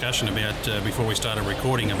a discussion about, before we started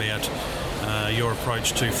recording, about your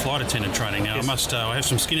approach to flight attendant training. Now, yes. I have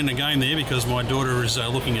some skin in the game there because my daughter is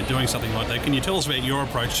looking at doing something like that. Can you tell us about your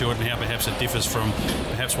approach to it and how perhaps it differs from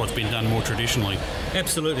perhaps what's been done more traditionally?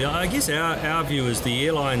 Absolutely. I guess our view is the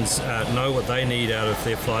airlines know what they need out of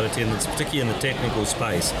their flight attendants, particularly in the technical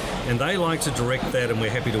space, and they like to direct that, and we're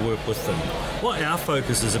happy to work with them. What our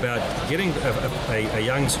focus is about getting a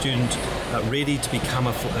young student ready to become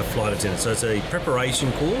a flight attendant. So it's a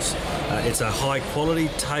preparation course. It's a high quality,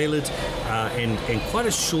 tailored, and quite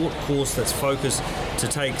a short course that's focused to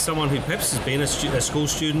take someone who perhaps has been a school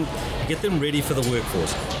student, get them ready for the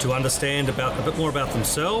workforce, to understand a bit more about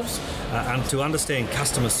themselves, and to understand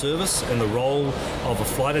customer service and the role of a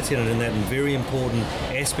flight attendant in that very important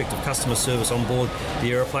aspect of customer service on board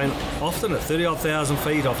the aeroplane, often at 30,000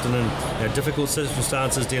 feet, often in difficult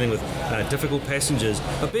circumstances, dealing with difficult passengers,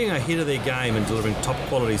 but being ahead of their game and delivering top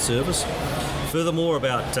quality service. Furthermore,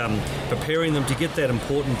 about preparing them to get that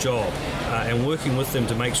important job and working with them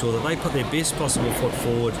to make sure that they put their best possible foot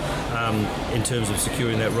forward in terms of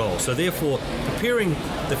securing that role. So therefore, preparing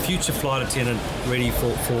the future flight attendant ready for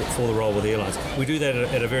the role with the airlines. We do that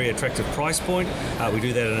at a very attractive price point. We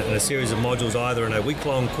do that in a series of modules, either in a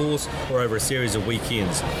week-long course or over a series of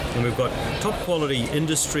weekends. And we've got top quality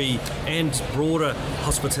industry and broader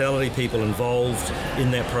hospitality people involved in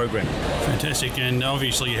that program. Fantastic. And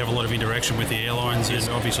obviously you have a lot of interaction with the airlines and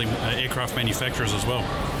obviously aircraft manufacturers as well.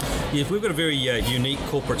 Yes, we've got a very unique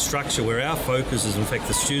corporate structure where our focus is in fact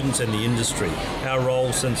the students and the industry. Our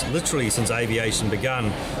role since aviation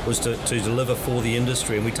begun was to deliver for the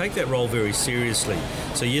industry, and we take that role very seriously.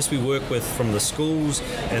 So yes, we work with from the schools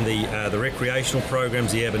and the recreational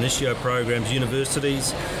programs, the ab initio programs,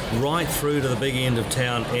 universities, right through to the big end of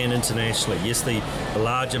town and internationally. Yes, the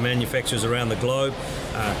larger manufacturers around the globe.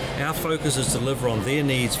 Our focus is to deliver on their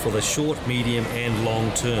needs for the short, medium and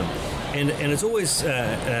long term. And it's always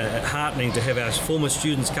heartening to have our former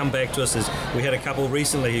students come back to us. As we had a couple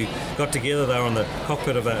recently who got together, they were on the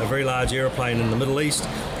cockpit of a very large aeroplane in the Middle East,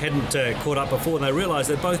 hadn't caught up before, and they realised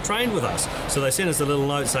they'd both trained with us. So they sent us a little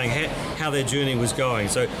note saying how their journey was going.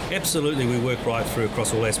 So absolutely we work right through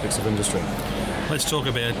across all aspects of industry. Let's talk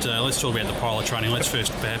about the pilot training. Let's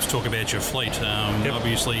first perhaps talk about your fleet.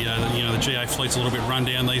 Obviously, the GA fleet's a little bit run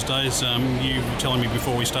down these days. You were telling me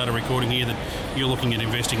before we started recording here that you're looking at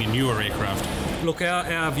investing in newer aircraft. Look,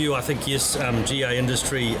 our view, I think, yes, GA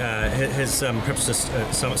industry has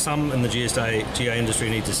perhaps some in the GA industry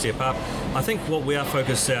need to step up. I think what we are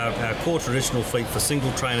focused, our core traditional fleet for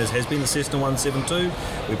single trainers has been the Cessna 172.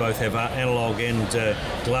 We both have analogue and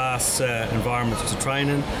glass environments to train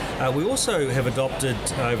in. We also have adopted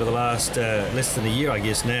over the last less than a year, I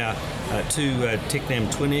guess now, two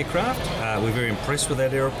Tecnam twin aircraft. We're very impressed with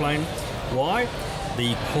that aeroplane. Why?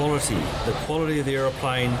 The quality of the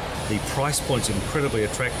aeroplane, the price point's incredibly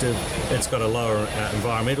attractive. It's got a lower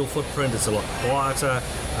environmental footprint, it's a lot quieter.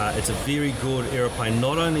 It's a very good aeroplane,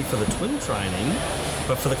 not only for the twin training,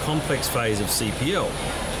 but for the complex phase of CPL.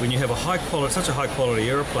 when you have such a high quality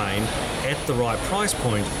aeroplane at the right price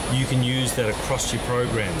point, you can use that across your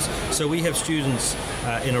programs. So we have students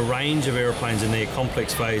in a range of aeroplanes in their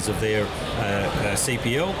complex phase of their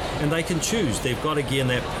CPL, and they can choose. They've got, again,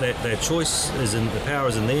 that choice the power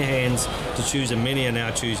is in their hands to choose, and many are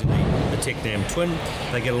now choosing the Tecnam Twin.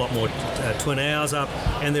 They get a lot more twin hours up,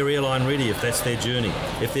 and they're airline ready if that's their journey.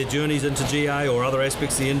 If their journey's into GA or other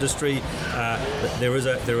aspects of the industry, there is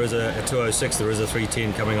a 206, there is a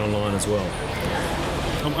 310 coming online as well.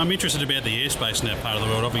 I'm interested about the airspace in that part of the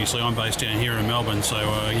world. Obviously, I'm based down here in Melbourne, so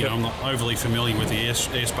I'm not overly familiar with the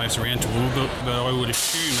airspace around Toowoomba, but I would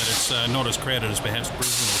assume that it's not as crowded as perhaps Brisbane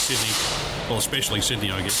or Sydney, well, especially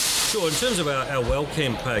Sydney, I guess. Sure. In terms of our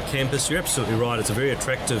Wellcamp campus, you're absolutely right. It's a very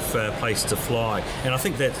attractive place to fly, and I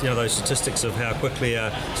think that those statistics of how quickly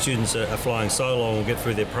our students are flying so long and get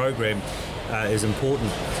through their program is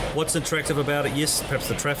important. What's attractive about it? Yes, perhaps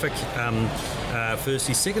the traffic,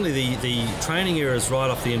 firstly. Secondly, the training area is right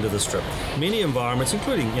off the end of the strip. Many environments,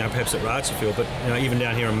 including perhaps at Ratchetfield, but even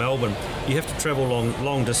down here in Melbourne, you have to travel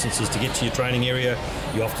long distances to get to your training area.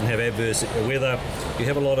 You often have adverse weather. You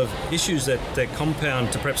have a lot of issues that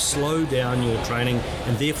compound to perhaps slow down your training,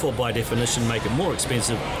 and therefore, by definition, make it more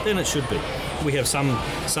expensive than it should be. We have some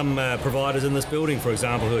providers in this building, for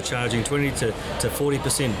example, who are charging 20 to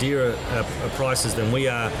 40% dearer prices than we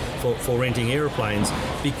are for renting aeroplanes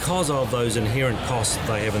because of those inherent costs that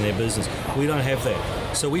they have in their business. We don't have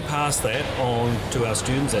that. So we pass that on to our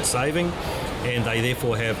students, that saving, and they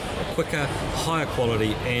therefore have a quicker, higher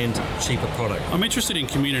quality and cheaper product. I'm interested in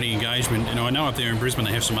community engagement. I know up there in Brisbane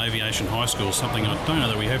they have some aviation high schools, something I don't know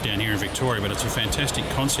that we have down here in Victoria, but it's a fantastic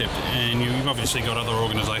concept, and you've obviously got other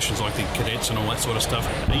organisations like the cadets and all that sort of stuff.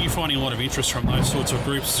 Are you finding a lot of interest from those sorts of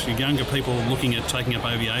groups, younger people looking at taking up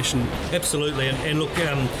aviation? Absolutely, and look,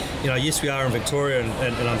 yes, we are in Victoria,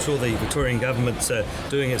 and I'm sure the Victorian government's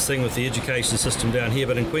doing its thing with the education system down here,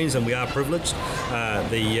 but in Queensland we are privileged.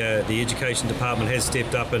 The education department has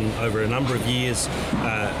stepped up and over a number of years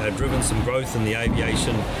driven some growth in the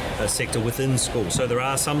aviation sector within schools. So there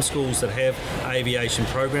are some schools that have aviation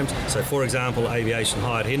programs. So for example, Aviation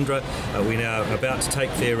High at Hendra, we're now about to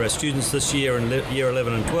take their students this year in year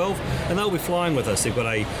 11 and 12, and they'll be flying with us. They've got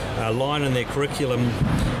a line in their curriculum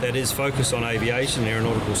that is focused on aviation,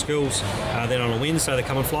 aeronautical skills. Then on a Wednesday they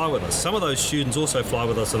come and fly with us. Some of those students also fly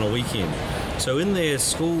with us on a weekend. So in their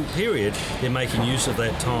school period, they're making use of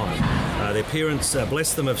that time. Their parents,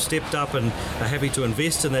 bless them, have stepped up and are happy to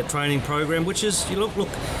invest in that training program, which is,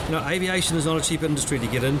 aviation is not a cheap industry to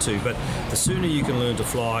get into, but the sooner you can learn to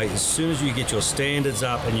fly, as soon as you get your standards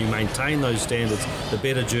up and you maintain those standards, the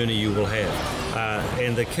better journey you will have.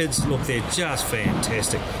 And the kids, look, they're just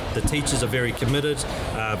fantastic. The teachers are very committed,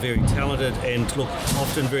 very talented, and look,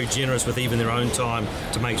 often very generous with even their own time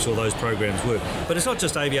to make sure those programs work. But it's not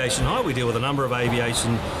just Aviation High. We deal with a number of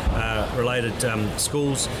aviation related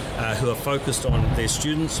schools who are focused on their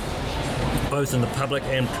students, both in the public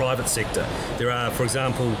and private sector. There are, for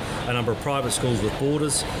example, a number of private schools with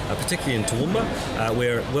borders, particularly in Toowoomba,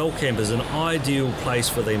 where Wellcamp is an ideal place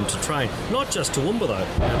for them to train. Not just Toowoomba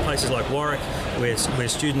though, places like Warwick, where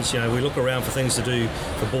students, we look around for things to do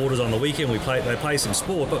for borders on the weekend. They play some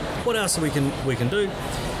sport, but what else we can do?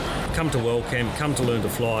 Come to Wellcamp, come to learn to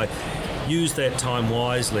fly. Use that time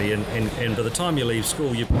wisely, and by the time you leave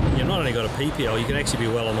school, you've not only got a PPL, you can actually be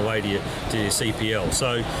well on the way to your CPL.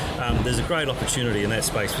 So there's a great opportunity in that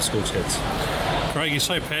space for school kids. Craig, you're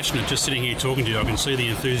so passionate just sitting here talking to you. I can see the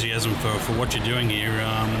enthusiasm for what you're doing here.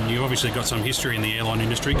 You've obviously got some history in the airline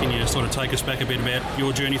industry. Can you sort of take us back a bit about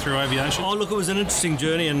your journey through aviation? Oh, look, it was an interesting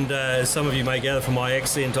journey, and as some of you may gather from my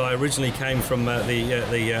accent, I originally came from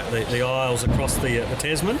the Isles across the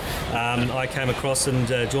Tasman. I came across and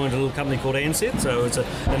joined a little company called Ansett, so it's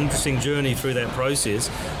an interesting journey through that process.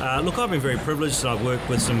 Look, I've been very privileged, and I've worked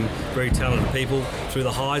with some very talented people through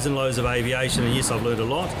the highs and lows of aviation, and yes, I've learned a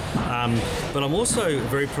lot. But I'm also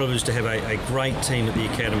very privileged to have a great team at the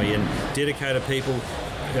Academy and dedicated people.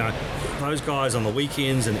 Those guys on the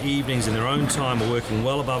weekends and evenings in their own time are working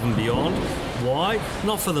well above and beyond. Why?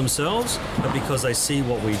 Not for themselves, but because they see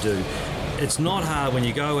what we do. It's not hard when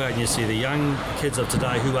you go out and you see the young kids of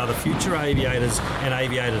today who are the future aviators and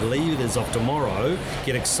aviator leaders of tomorrow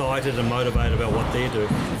get excited and motivated about what they're doing.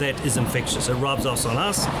 That is infectious. It rubs off on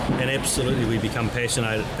us, and absolutely we become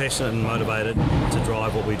passionate and motivated to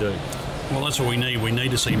drive what we do. Well, that's what we need. We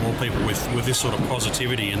need to see more people with this sort of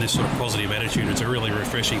positivity and this sort of positive attitude. It's a really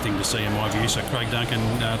refreshing thing to see in my view. So, Craig Duncan,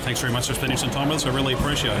 thanks very much for spending some time with us. I really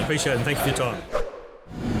appreciate it. Appreciate it, and thank you for your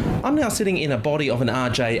time. I'm now sitting in a body of an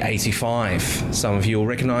RJ85. Some of you will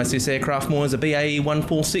recognise this aircraft more as a BAE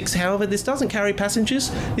 146, however this doesn't carry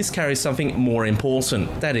passengers, this carries something more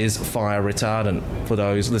important, that is fire retardant. For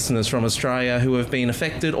those listeners from Australia who have been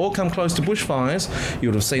affected or come close to bushfires, you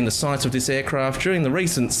would have seen the sights of this aircraft during the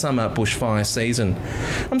recent summer bushfire season.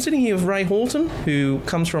 I'm sitting here with Ray Horton, who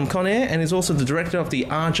comes from Conair and is also the director of the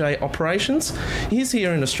RJ operations. He's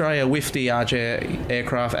here in Australia with the RJ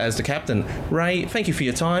aircraft as the captain. Ray, thank you for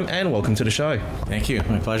your time and welcome to the show. Thank you,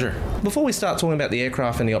 my pleasure. Before we start talking about the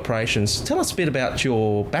aircraft and the operations, tell us a bit about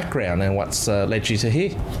your background and what's led you to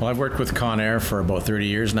here. Well, I've worked with Conair for about 30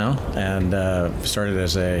 years now, and started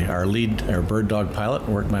as our bird dog pilot,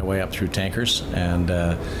 worked my way up through tankers, and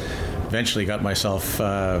eventually got myself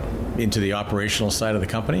into the operational side of the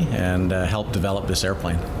company and helped develop this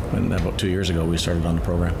airplane. And about 2 years ago, we started on the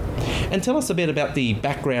program. And tell us a bit about the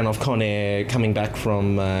background of Conair coming back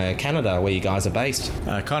from Canada, where you guys are based.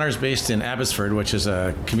 Conair is based in Abbotsford, which is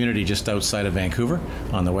a community just outside of Vancouver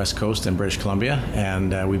on the west coast in British Columbia.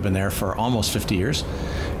 And we've been there for almost 50 years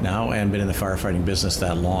now and been in the firefighting business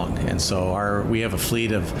that long. And so we have a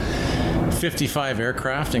fleet of 55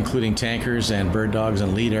 aircraft, including tankers and bird dogs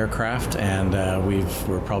and lead aircraft. And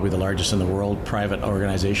we're probably the largest in the world private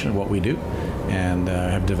organization of what we do, and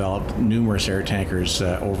have developed numerous air tankers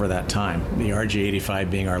over that time, the RJ85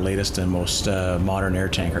 being our latest and most modern air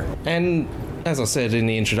tanker. And as I said in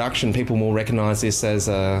the introduction, people will recognise this as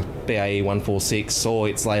a BAE 146 or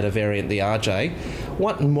its later variant, the RJ.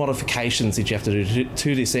 What modifications did you have to do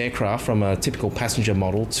to this aircraft from a typical passenger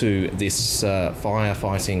model to this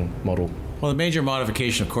firefighting model? Well, the major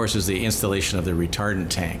modification, of course, is the installation of the retardant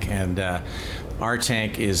tank. And our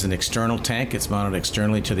tank is an external tank. It's mounted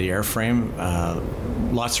externally to the airframe.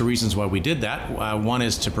 Lots of reasons why we did that. One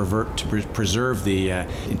is to preserve the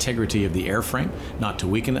integrity of the airframe, not to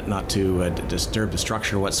weaken it, not to disturb the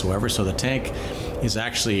structure whatsoever. So the tank is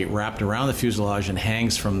actually wrapped around the fuselage and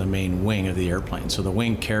hangs from the main wing of the airplane. So the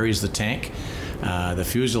wing carries the tank. The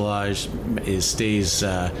fuselage stays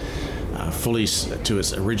fully to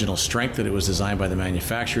its original strength that it was designed by the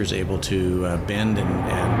manufacturer, is able to bend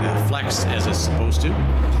and flex as it's supposed to,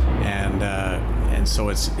 and so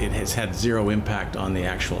it has had zero impact on the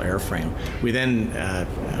actual airframe. We then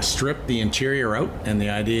strip the interior out, and the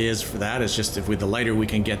idea is just the lighter we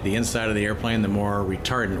can get the inside of the airplane, the more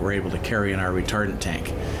retardant we're able to carry in our retardant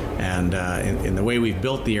tank. And in the way we've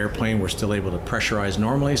built the airplane, we're still able to pressurize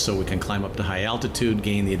normally, so we can climb up to high altitude,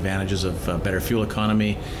 gain the advantages of better fuel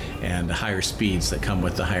economy and the higher speeds that come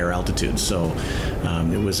with the higher altitude. So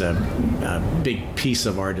it was a big piece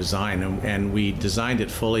of our design, and we designed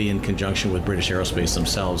it fully in conjunction with British Aerospace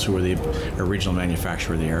themselves, who were the original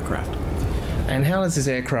manufacturer of the aircraft. And how does this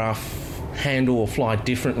aircraft handle or fly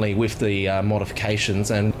differently with the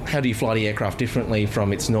modifications, and how do you fly the aircraft differently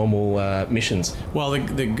from its normal missions? Well,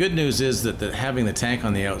 the good news is that having the tank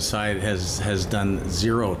on the outside has done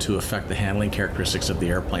zero to affect the handling characteristics of the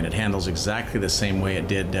airplane. It handles exactly the same way it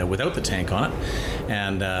did without the tank on it,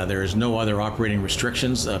 and there is no other operating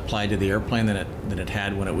restrictions applied to the airplane than it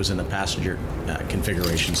had when it was in the passenger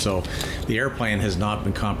configuration. So the airplane has not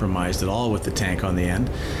been compromised at all with the tank on the end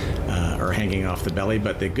or hanging off the belly.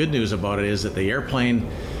 But the good news about it is that the airplane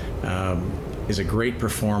is a great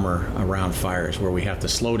performer around fires, where we have to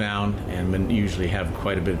slow down and usually have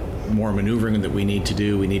quite a bit more maneuvering that we need to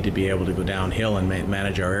do. We need to be able to go downhill and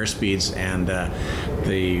manage our airspeeds, and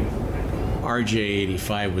the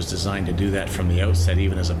RJ85 was designed to do that from the outset,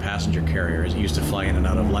 even as a passenger carrier. It used to fly in and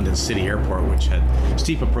out of London City Airport, which had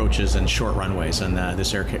steep approaches and short runways, and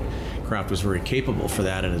this aircraft was very capable for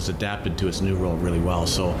that and has adapted to its new role really well.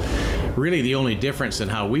 So really the only difference in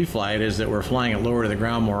how we fly it is that we're flying it lower to the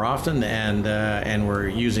ground more often, and we're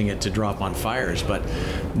using it to drop on fires. But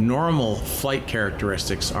normal flight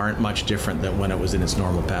characteristics aren't much different than when it was in its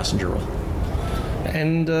normal passenger role.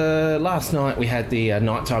 And last night we had the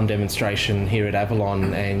nighttime demonstration here at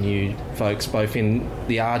Avalon, and you folks both in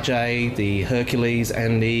the RJ, the Hercules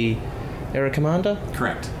and the Aero Commander?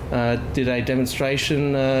 Correct. Did a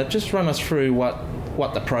demonstration. Just run us through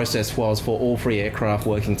what the process was for all three aircraft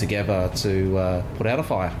working together to put out a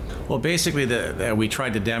fire. Well, basically, we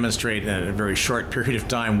tried to demonstrate in a very short period of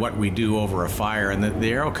time what we do over a fire. And the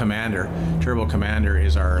Aero Commander, Turbo Commander,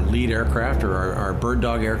 is our lead aircraft, or our bird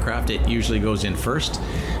dog aircraft. It usually goes in first.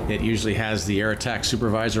 It usually has the air attack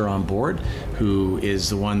supervisor on board, who is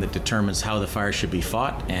the one that determines how the fire should be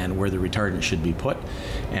fought and where the retardant should be put.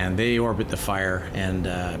 And they orbit the fire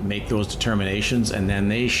and make those determinations, and then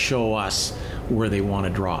they show us where they want to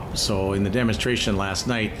drop. So in the demonstration last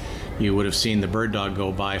night, you would have seen the Bird Dog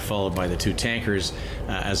go by, followed by the two tankers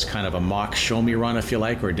as kind of a mock show-me run, if you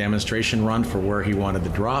like, or a demonstration run for where he wanted the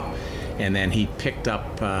drop. And then he picked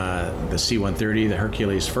up the C-130, the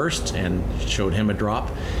Hercules, first, and showed him a drop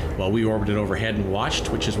while we orbited overhead and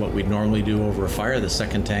watched, which is what we'd normally do over a fire. The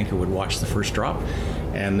second tanker would watch the first drop.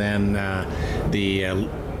 And then the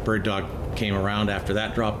Bird Dog came around after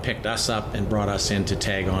that drop, picked us up, and brought us in to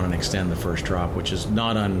tag on and extend the first drop, which is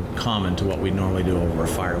not uncommon to what we normally do over a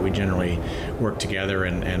fire. We generally work together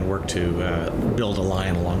and work to build a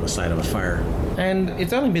line along the side of a fire. And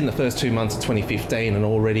it's only been the first 2 months of 2015, and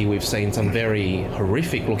already we've seen some very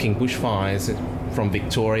horrific-looking bushfires from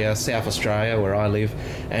Victoria, South Australia, where I live,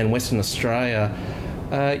 and Western Australia.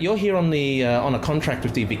 You're here on a contract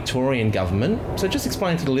with the Victorian government, so just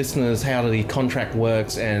explain to the listeners how the contract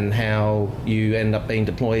works and how you end up being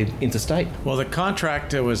deployed interstate. Well, the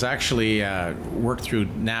contract was actually worked through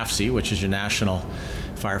NAFC, which is your national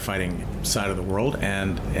firefighting side of the world,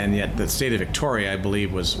 and yet the state of Victoria, I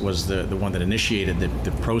believe, was the one that initiated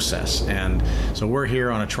the process. And so we're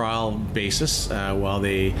here on a trial basis while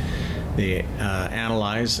they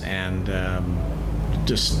analyze and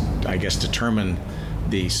just, I guess, determine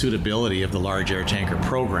the suitability of the large air tanker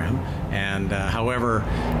program. And however,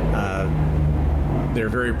 they're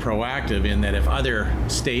very proactive in that if other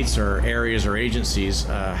states or areas or agencies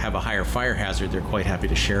have a higher fire hazard, they're quite happy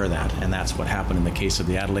to share that. And that's what happened in the case of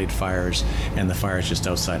the Adelaide fires and the fires just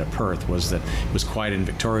outside of Perth, was that it was quiet in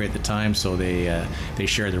Victoria at the time, so they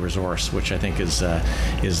shared the resource, which I think is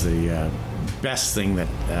the best thing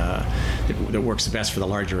that works the best for the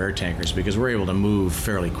larger air tankers, because we're able to move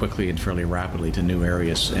fairly quickly and fairly rapidly to new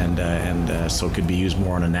areas, and so it could be used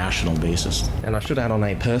more on a national basis. And I should add, on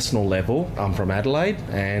a personal level, I'm from Adelaide,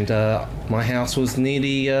 and my house was near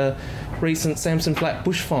the recent Samson Flat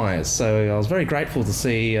bushfires, so I was very grateful to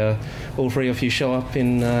see all three of you show up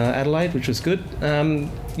in Adelaide, which was good.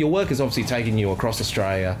 Your work has obviously taken you across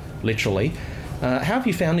Australia, literally. How have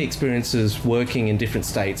you found the experiences working in different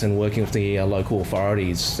states and working with the local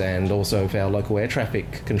authorities and also with our local air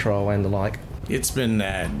traffic control and the like? It's been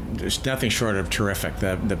there's nothing short of terrific.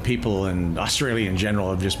 The people in Australia in general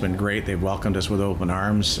have just been great. They've welcomed us with open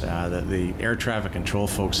arms. The air traffic control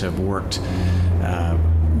folks have worked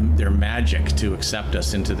their magic to accept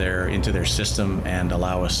us into their system and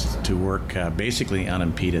allow us to work basically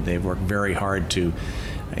unimpeded. They've worked very hard to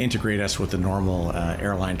integrate us with the normal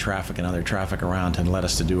airline traffic and other traffic around and let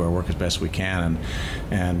us to do our work as best we can.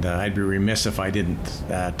 And I'd be remiss if I didn't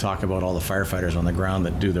talk about all the firefighters on the ground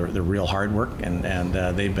that do the real hard work, and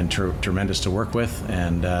they've been tremendous to work with,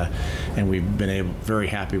 and we've been very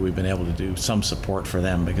happy we've been able to do some support for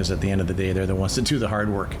them, because at the end of the day, they're the ones that do the hard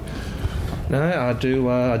work. No, I do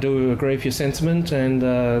agree with your sentiment, and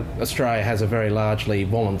Australia has a very largely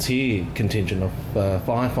volunteer contingent of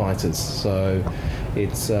firefighters, so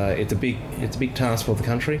it's a big task for the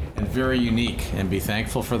country. And very unique, and be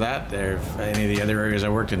thankful for that. Any of the other areas I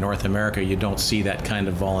worked in North America, you don't see that kind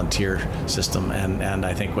of volunteer system, and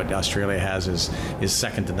I think what Australia has is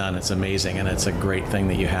second to none. It's amazing, and it's a great thing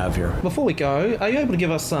that you have here. Before we go, are you able to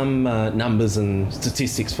give us some numbers and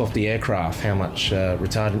statistics for the aircraft, how much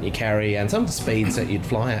retardant you carry, and some of the speeds that you'd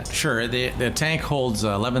fly at? Sure. The tank holds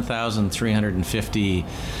 11,350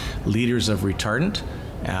 litres of retardant.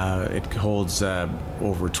 It holds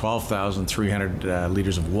over 12,300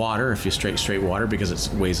 litres of water, if you straight water, because it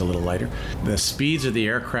weighs a little lighter. The speeds of the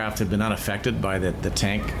aircraft have been unaffected by the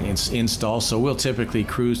tank install, so we'll typically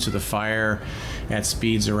cruise to the fire at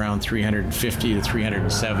speeds around 350 to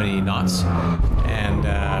 370 knots. And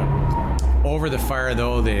over the fire,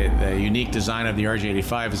 though, the unique design of the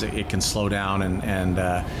RJ85 is that it can slow down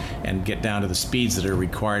and get down to the speeds that are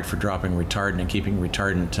required for dropping retardant and keeping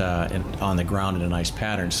retardant on the ground in a nice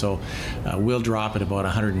pattern. So we'll drop at about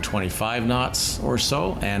 125 knots or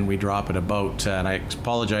so, and we drop at about, and I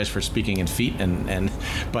apologize for speaking in feet,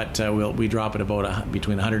 but we drop at about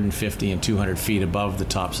between 150 and 200 feet above the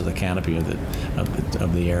tops of the canopy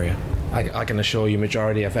of the area. I can assure you,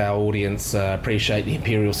 majority of our audience appreciate the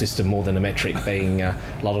imperial system more than the metric. Being a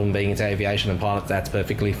lot of them being into aviation and pilots, that's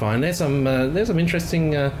perfectly fine. There's some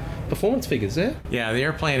interesting performance figures there. Yeah, the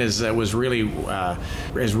airplane has really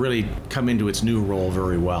come into its new role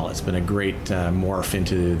very well. It's been a great morph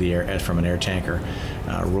into the air from an air tanker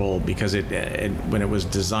role, because when it was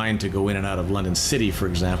designed to go in and out of London City, for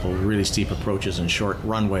example, really steep approaches and short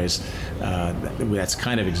runways, that's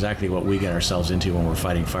kind of exactly what we get ourselves into when we're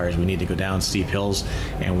fighting fires. We need to go down steep hills,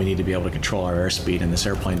 and we need to be able to control our airspeed, and this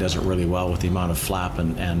airplane does it really well with the amount of flap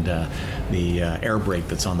and the air brake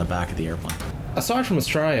that's on the back of the airplane. Aside from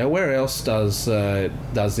Australia, where else does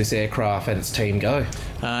this aircraft and its team go?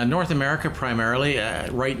 North America primarily.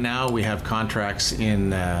 Right now we have contracts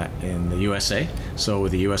in the USA. So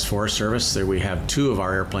with the U.S. Forest Service, there we have 2 of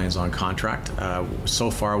our airplanes on contract. So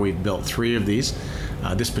far we've built 3 of these.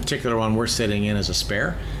 This particular one we're sitting in as a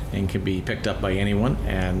spare and can be picked up by anyone,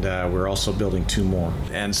 and we're also building 2 more.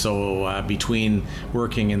 And so between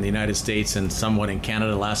working in the United States and somewhat in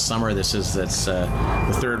Canada last summer, that's the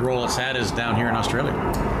 3rd role it's had is down here in Australia.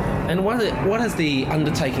 And what has the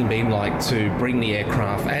undertaking been like to bring the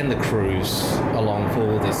aircraft and the crews along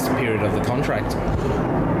for this period of the contract?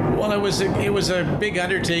 Well, it was a big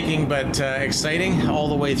undertaking, but exciting all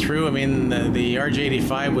the way through. I mean, the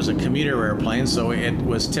RJ-85 was a commuter airplane, so it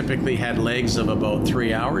was typically had legs of about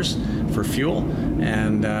 3 hours for fuel,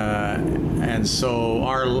 and so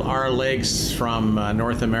our legs from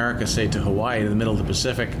North America, say to Hawaii, to the middle of the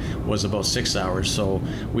Pacific, was about 6 hours. So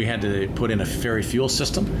we had to put in a ferry fuel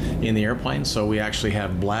system in the airplane. So we actually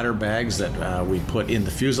have bladder bags that we put in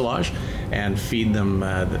the fuselage and feed them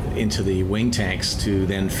into the wing tanks to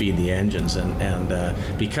then feed the engines. And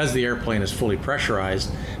because the airplane is fully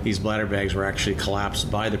pressurized, these bladder bags were actually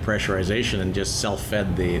collapsed by the pressurization and just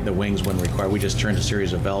self-fed the wings when required. We just turned a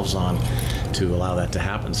series of valves on to allow that to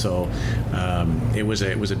happen. So it was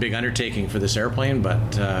a big undertaking for this airplane,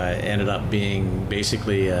 but ended up being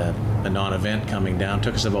basically a non-event coming down.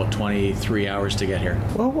 Took us about 23 hours to get here.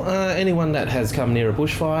 Well, anyone that has come near a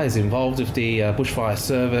bushfire is involved with the bushfire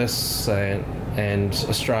service and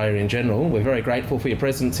Australia in general. We're very grateful for your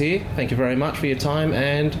presence here. Thank you very much for your time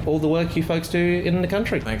and all the work you folks do in the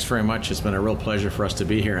country. Thanks very much. It's been a real pleasure for us to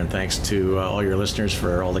be here, and thanks to all your listeners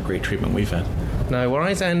for all the great treatment we've had. No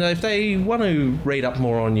worries. And if they want to read up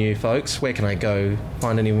more on you folks, where can I go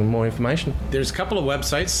find any more information? There's a couple of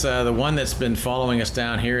websites. The one that's been following us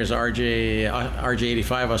down here is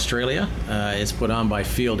RJ85 Australia. It's put on by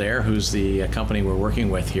Field Air, who's the company we're working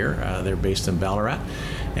with here. They're based in Ballarat.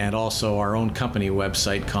 And also our own company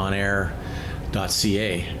website, conair.ca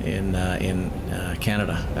in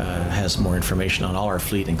Canada, has more information on all our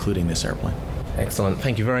fleet, including this airplane. Excellent.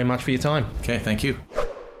 Thank you very much for your time. Okay, thank you.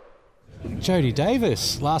 Jodie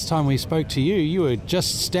Davis, last time we spoke to you, you were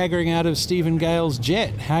just staggering out of Stephen Gale's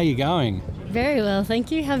jet. How are you going? Very well,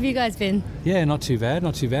 thank you. How have you guys been? Yeah, not too bad,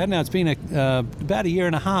 not too bad. Now, it's been about a year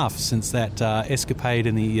and a half since that escapade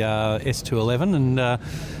in the S211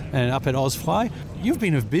 and up at Ozfly. You've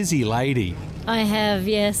been a busy lady. I have,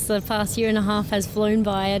 yes. The past year and a half has flown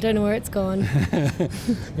by. I don't know where it's gone.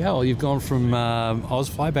 Yeah, well, you've gone from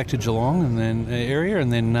Ozfly back to Geelong and then area,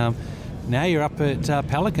 and then now you're up at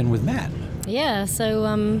Pelican with Matt. Yeah, so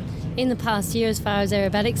in the past year, as far as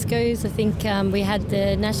aerobatics goes, I think we had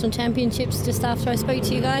the national championships just after I spoke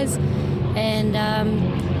to you guys, and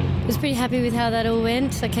was pretty happy with how that all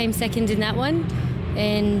went. I came second in that one.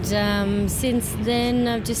 And since then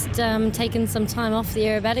I've just taken some time off the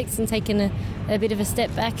aerobatics and taken a bit of a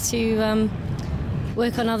step back to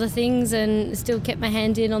work on other things, and still kept my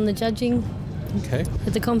hand in on the judging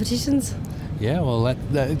at the competitions. Yeah, well,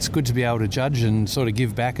 it's good to be able to judge and sort of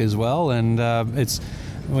give back as well, and it's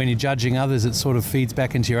when you're judging others, it sort of feeds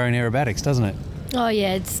back into your own aerobatics, doesn't it? Oh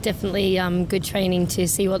yeah, it's definitely good training to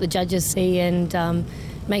see what the judges see, and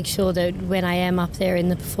make sure that when I am up there in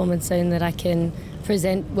the performance zone that I can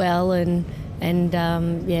present well and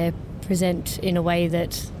present in a way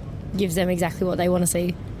that gives them exactly what they want to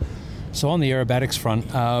see. So on the aerobatics front,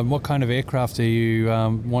 what kind of aircraft are you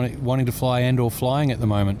wanting to fly and or flying at the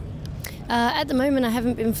moment? At the moment I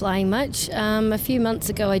haven't been flying much. A few months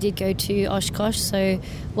ago I did go to Oshkosh, so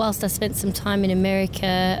whilst I spent some time in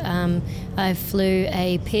America, I flew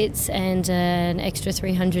a Pitts and an extra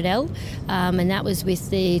 300L, and that was with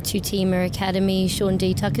the two-teamer academy Sean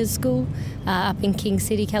D. Tucker's school up in King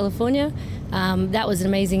City, California. That was an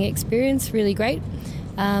amazing experience, really great.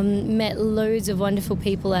 Met loads of wonderful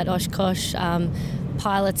people at Oshkosh,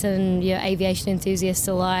 pilots and aviation enthusiasts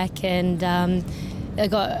alike, and I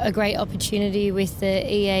got a great opportunity with the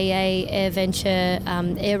EAA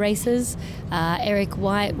AirVenture air races. Eric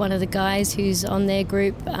White, one of the guys who's on their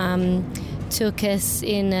group, took us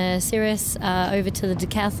in Cirrus over to the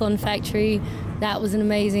Decathlon factory. That was an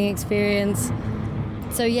amazing experience.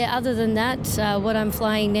 So yeah, other than that, what I'm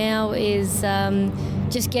flying now is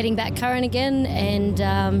just getting back current again,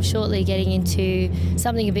 and shortly getting into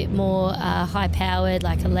something a bit more high-powered,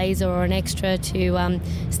 like a laser or an extra, to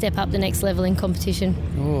step up the next level in competition.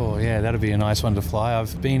 Oh yeah, that'll be a nice one to fly.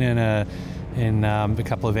 I've been in a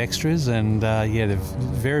couple of extras, and they're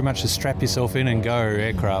very much a strap yourself in and go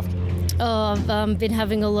aircraft. Oh, I've been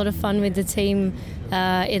having a lot of fun with the team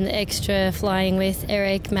in the extra, flying with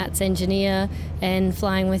Eric, Matt's engineer, and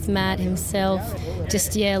flying with Matt himself.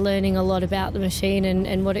 Just, learning a lot about the machine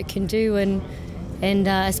and what it can do, and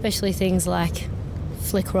especially things like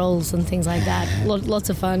flick rolls and things like that. Lots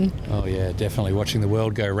of fun. Oh yeah, definitely watching the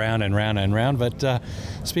world go round and round and round. But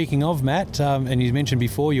speaking of Matt, and you mentioned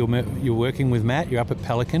before you're working with Matt, you're up at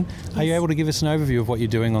Pelican. Are you able to give us an overview of what you're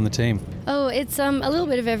doing on the team? Oh, it's a little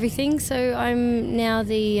bit of everything. So I'm now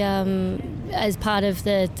as part of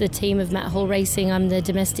the team of Matt Hall Racing, I'm the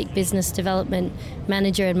Domestic Business Development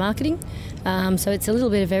Manager and Marketing. So it's a little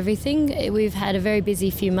bit of everything. We've had a very busy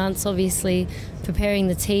few months, obviously, preparing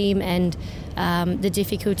the team and the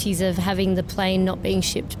difficulties of having the plane not being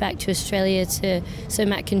shipped back to Australia so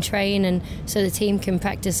Matt can train and so the team can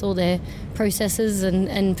practice all their processes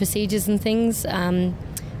and procedures and things.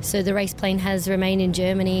 So the race plane has remained in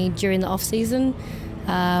Germany during the off-season.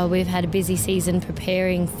 We've had a busy season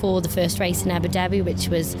preparing for the first race in Abu Dhabi, which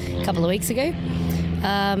was a couple of weeks ago.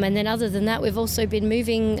 And then other than that, we've also been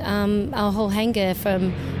moving our whole hangar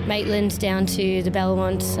from Maitland down to the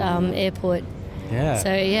Belmont airport. Yeah.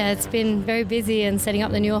 So, it's been very busy and setting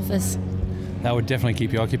up the new office. That would definitely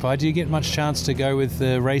keep you occupied. Do you get much chance to go with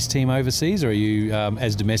the race team overseas, or are you,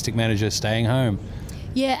 as domestic manager, staying home?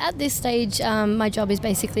 Yeah, at this stage, my job is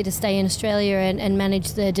basically to stay in Australia and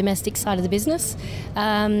manage the domestic side of the business.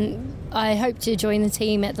 I hope to join the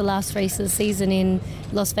team at the last race of the season in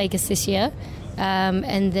Las Vegas this year.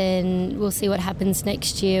 And then we'll see what happens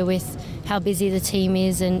next year with how busy the team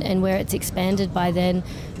is and where it's expanded by then.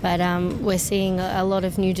 But we're seeing a lot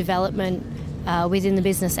of new development within the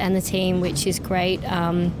business and the team, which is great.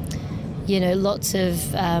 Lots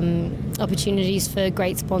of opportunities for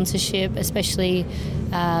great sponsorship, especially,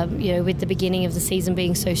 with the beginning of the season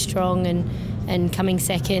being so strong and coming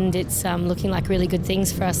second. It's looking like really good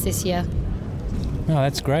things for us this year. Oh,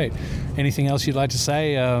 that's great. Anything else you'd like to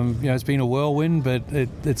say? It's been a whirlwind, but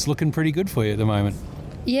it's looking pretty good for you at the moment.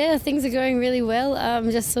 Yeah, things are going really well.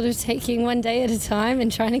 Just sort of taking one day at a time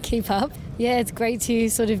and trying to keep up. Yeah, it's great to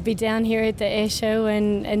sort of be down here at the air show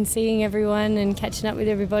and seeing everyone and catching up with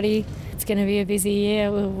everybody. It's going to be a busy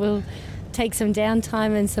year. We'll take some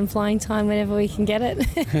downtime and some flying time whenever we can get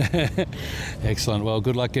it. Excellent. Well,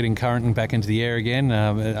 good luck getting current and back into the air again.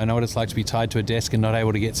 I know what it's like to be tied to a desk and not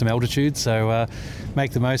able to get some altitude, so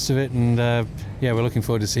make the most of it. And we're looking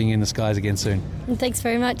forward to seeing you in the skies again soon. And thanks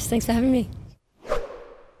very much. Thanks for having me.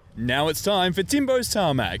 Now it's time for Timbo's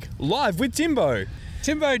Tarmac, live with Timbo.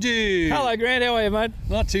 Timbo dude! Hello Grant, how are you mate?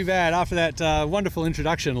 Not too bad. After that wonderful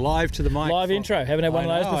introduction, live to the mic. Live intro, haven't had one of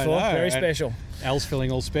those before, very special. Al's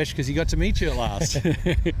feeling all special because he got to meet you at last.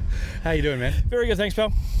 How you doing, man? Very good, thanks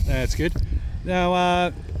pal. That's good.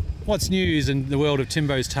 Now, what's news in the world of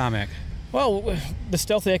Timbo's Tarmac? Well, the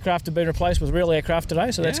stealth aircraft have been replaced with real aircraft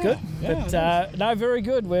today, so that's good. But no, very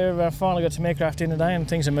good. We've finally got some aircraft in today and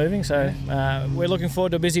things are moving, so we're looking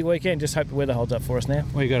forward to a busy weekend. Just hope the weather holds up for us now.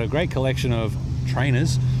 We've got a great collection of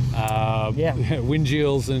trainers,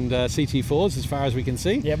 Windshields and CT4s as far as we can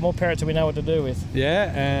see. Yeah, more parrots than we know what to do with.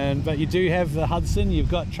 Yeah, but you do have the Hudson, you've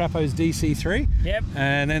got Trapo's DC3. Yep.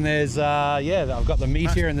 And then there's, I've got the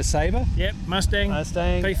Meteor and the Sabre. Yep, Mustang,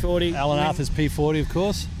 P40. Alan Arthur's P40, of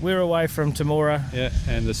course. We're away from Tamora. Yeah,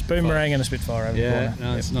 and the Boomerang and the Spitfire over the corner.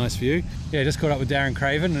 No, it's nice view. Yeah, just caught up with Darren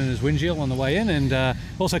Craven and his windshield on the way in, and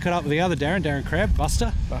also caught up with the other Darren Crabb,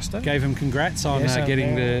 Buster. Gave him congrats on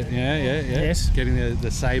getting getting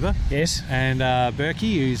the Sabre. Yes. And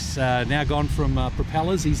Berkey, who's now gone from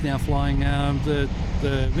propellers, he's now flying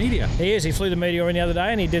the Meteor. He is. He flew the Meteor in the other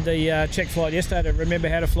day, and he did the check flight yesterday to remember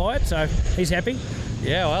how to fly it. So he's happy.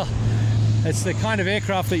 Yeah, well, it's the kind of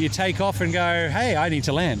aircraft that you take off and go, hey, I need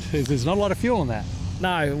to land. There's not a lot of fuel in that.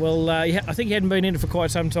 No, well, I think he hadn't been in it for quite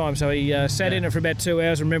some time, so he sat in it for about 2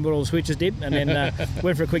 hours, remembered what all the switches did, and then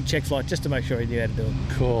went for a quick check flight just to make sure he knew how to do it.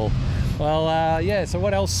 Cool. Well, so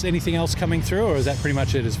what else? Anything else coming through, or is that pretty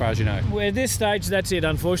much it as far as you know? Well, at this stage, that's it,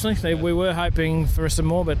 unfortunately. We were hoping for some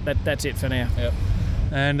more, but that's it for now. Yep.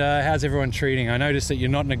 And how's everyone treating? I noticed that you're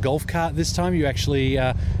not in a golf cart this time. You actually,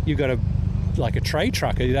 you've got a tray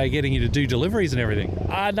truck. Are they getting you to do deliveries and everything?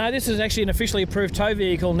 No, this is actually an officially approved tow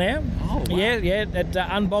vehicle now. Oh, wow. Yeah, it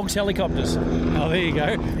unbogs helicopters. Oh, there you go.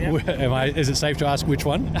 Yep. Is it safe to ask which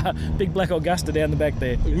one? Big black Augusta down the back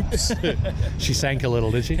there. Oops. She sank a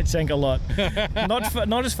little, did she? It sank a lot.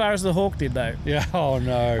 Not as far as the Hawk did, though. Yeah, oh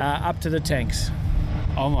no. Up to the tanks.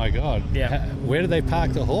 Oh my God. Yeah. Where did they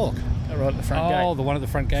park the Hawk? Right at the front gate. Oh, the one at the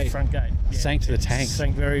front gate. Front gate. Yeah. Sank to the tanks.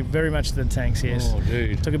 Sank very, very much to the tanks, yes. Oh,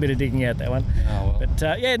 dude. Took a bit of digging out that one. Oh, well. But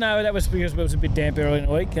that was because it was a bit damp early in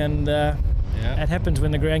the week, and That happens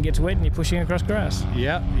when the ground gets wet and you're pushing across grass.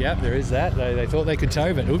 Yeah, there is that. They thought they could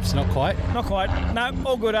tow, but oops, not quite. Not quite. No,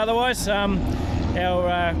 all good otherwise.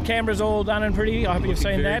 Our camera's all done and pretty. I hope you've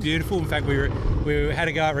seen that. Beautiful. In fact, we had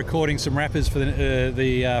to go out recording some rappers for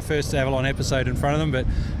the first Avalon episode in front of them, but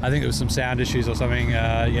I think there was some sound issues or something.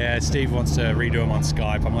 Steve wants to redo them on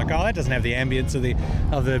Skype. I'm like, that doesn't have the ambience of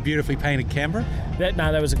the beautifully painted Canberra.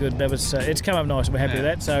 That was a good. It's come up nice. We're happy with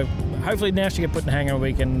that. So hopefully now she get put in the hangar and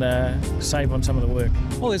we can save on some of the work.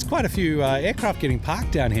 Well, there's quite a few aircraft getting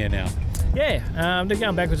parked down here now. Yeah, they're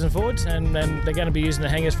going backwards and forwards, and they're going to be using the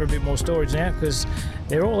hangars for a bit more storage now because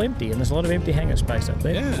they're all empty, and there's a lot of empty hangar space up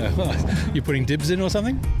there. Yeah, well, you're putting dibs in or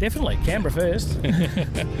something? Definitely, Canberra first.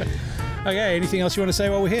 Okay, anything else you want to say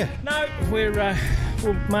while we're here? No, we'll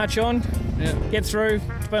march on, get through.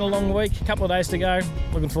 It's been a long week, a couple of days to go.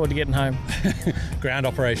 Looking forward to getting home. Ground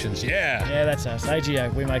operations, yeah. Yeah, that's us.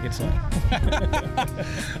 AGO, we make it so.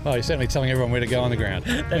 Oh, you're certainly telling everyone where to go on the ground.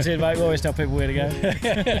 That's it, mate. We always tell people where to go.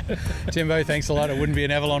 Timbo, thanks a lot. It wouldn't be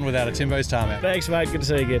an Avalon without a Timbo's Tarmac. Thanks, mate. Good to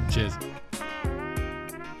see you again. Cheers.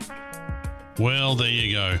 Well, there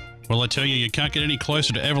you go. Well, I tell you can't get any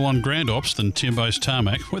closer to Avalon Ground Ops than Timbo's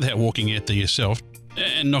Tarmac without walking out there yourself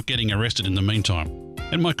and not getting arrested in the meantime.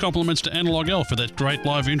 And my compliments to Analog L for that great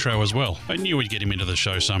live intro as well. I knew we'd get him into the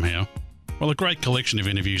show somehow. Well, a great collection of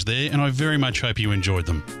interviews there, and I very much hope you enjoyed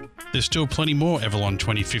them. There's still plenty more Avalon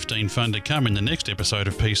 2015 fun to come in the next episode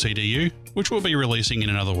of PCDU, which we'll be releasing in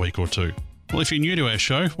another week or two. Well, if you're new to our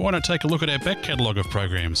show, why not take a look at our back catalogue of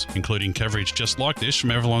programs, including coverage just like this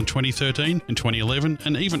from Avalon 2013 and 2011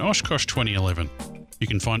 and even Oshkosh 2011. You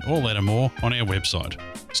can find all that and more on our website.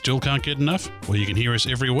 Still can't get enough? Well, you can hear us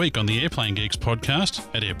every week on the Airplane Geeks podcast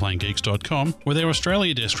at airplanegeeks.com with our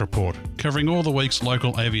Australia Desk report, covering all the week's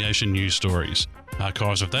local aviation news stories.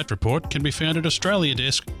 Archives of that report can be found at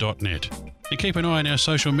australiadesk.net. And keep an eye on our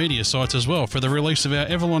social media sites as well for the release of our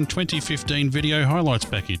Avalon 2015 video highlights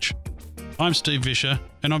package. I'm Steve Vischer,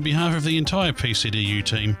 and on behalf of the entire PCDU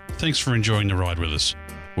team, thanks for enjoying the ride with us.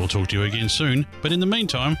 We'll talk to you again soon, but in the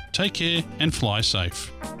meantime, take care and fly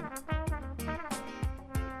safe.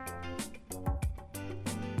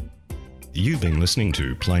 You've been listening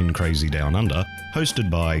to Plane Crazy Down Under, hosted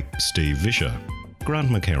by Steve Vischer, Grant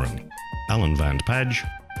McHerron, Alan Van Padge,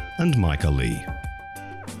 and Micah Lee.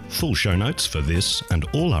 Full show notes for this and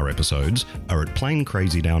all our episodes are at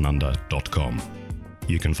planecrazydownunder.com.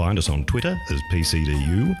 You can find us on Twitter as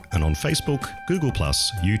PCDU and on Facebook, Google+,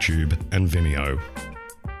 YouTube and Vimeo.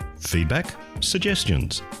 Feedback,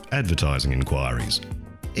 suggestions, advertising inquiries.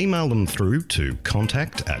 Email them through to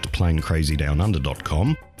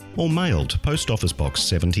contact@planecrazydownunder.com or mail to Post Office Box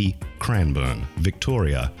 70, Cranbourne,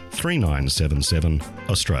 Victoria 3977,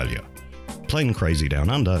 Australia. Plane Crazy Down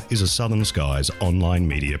Under is a Southern Skies online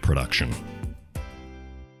media production.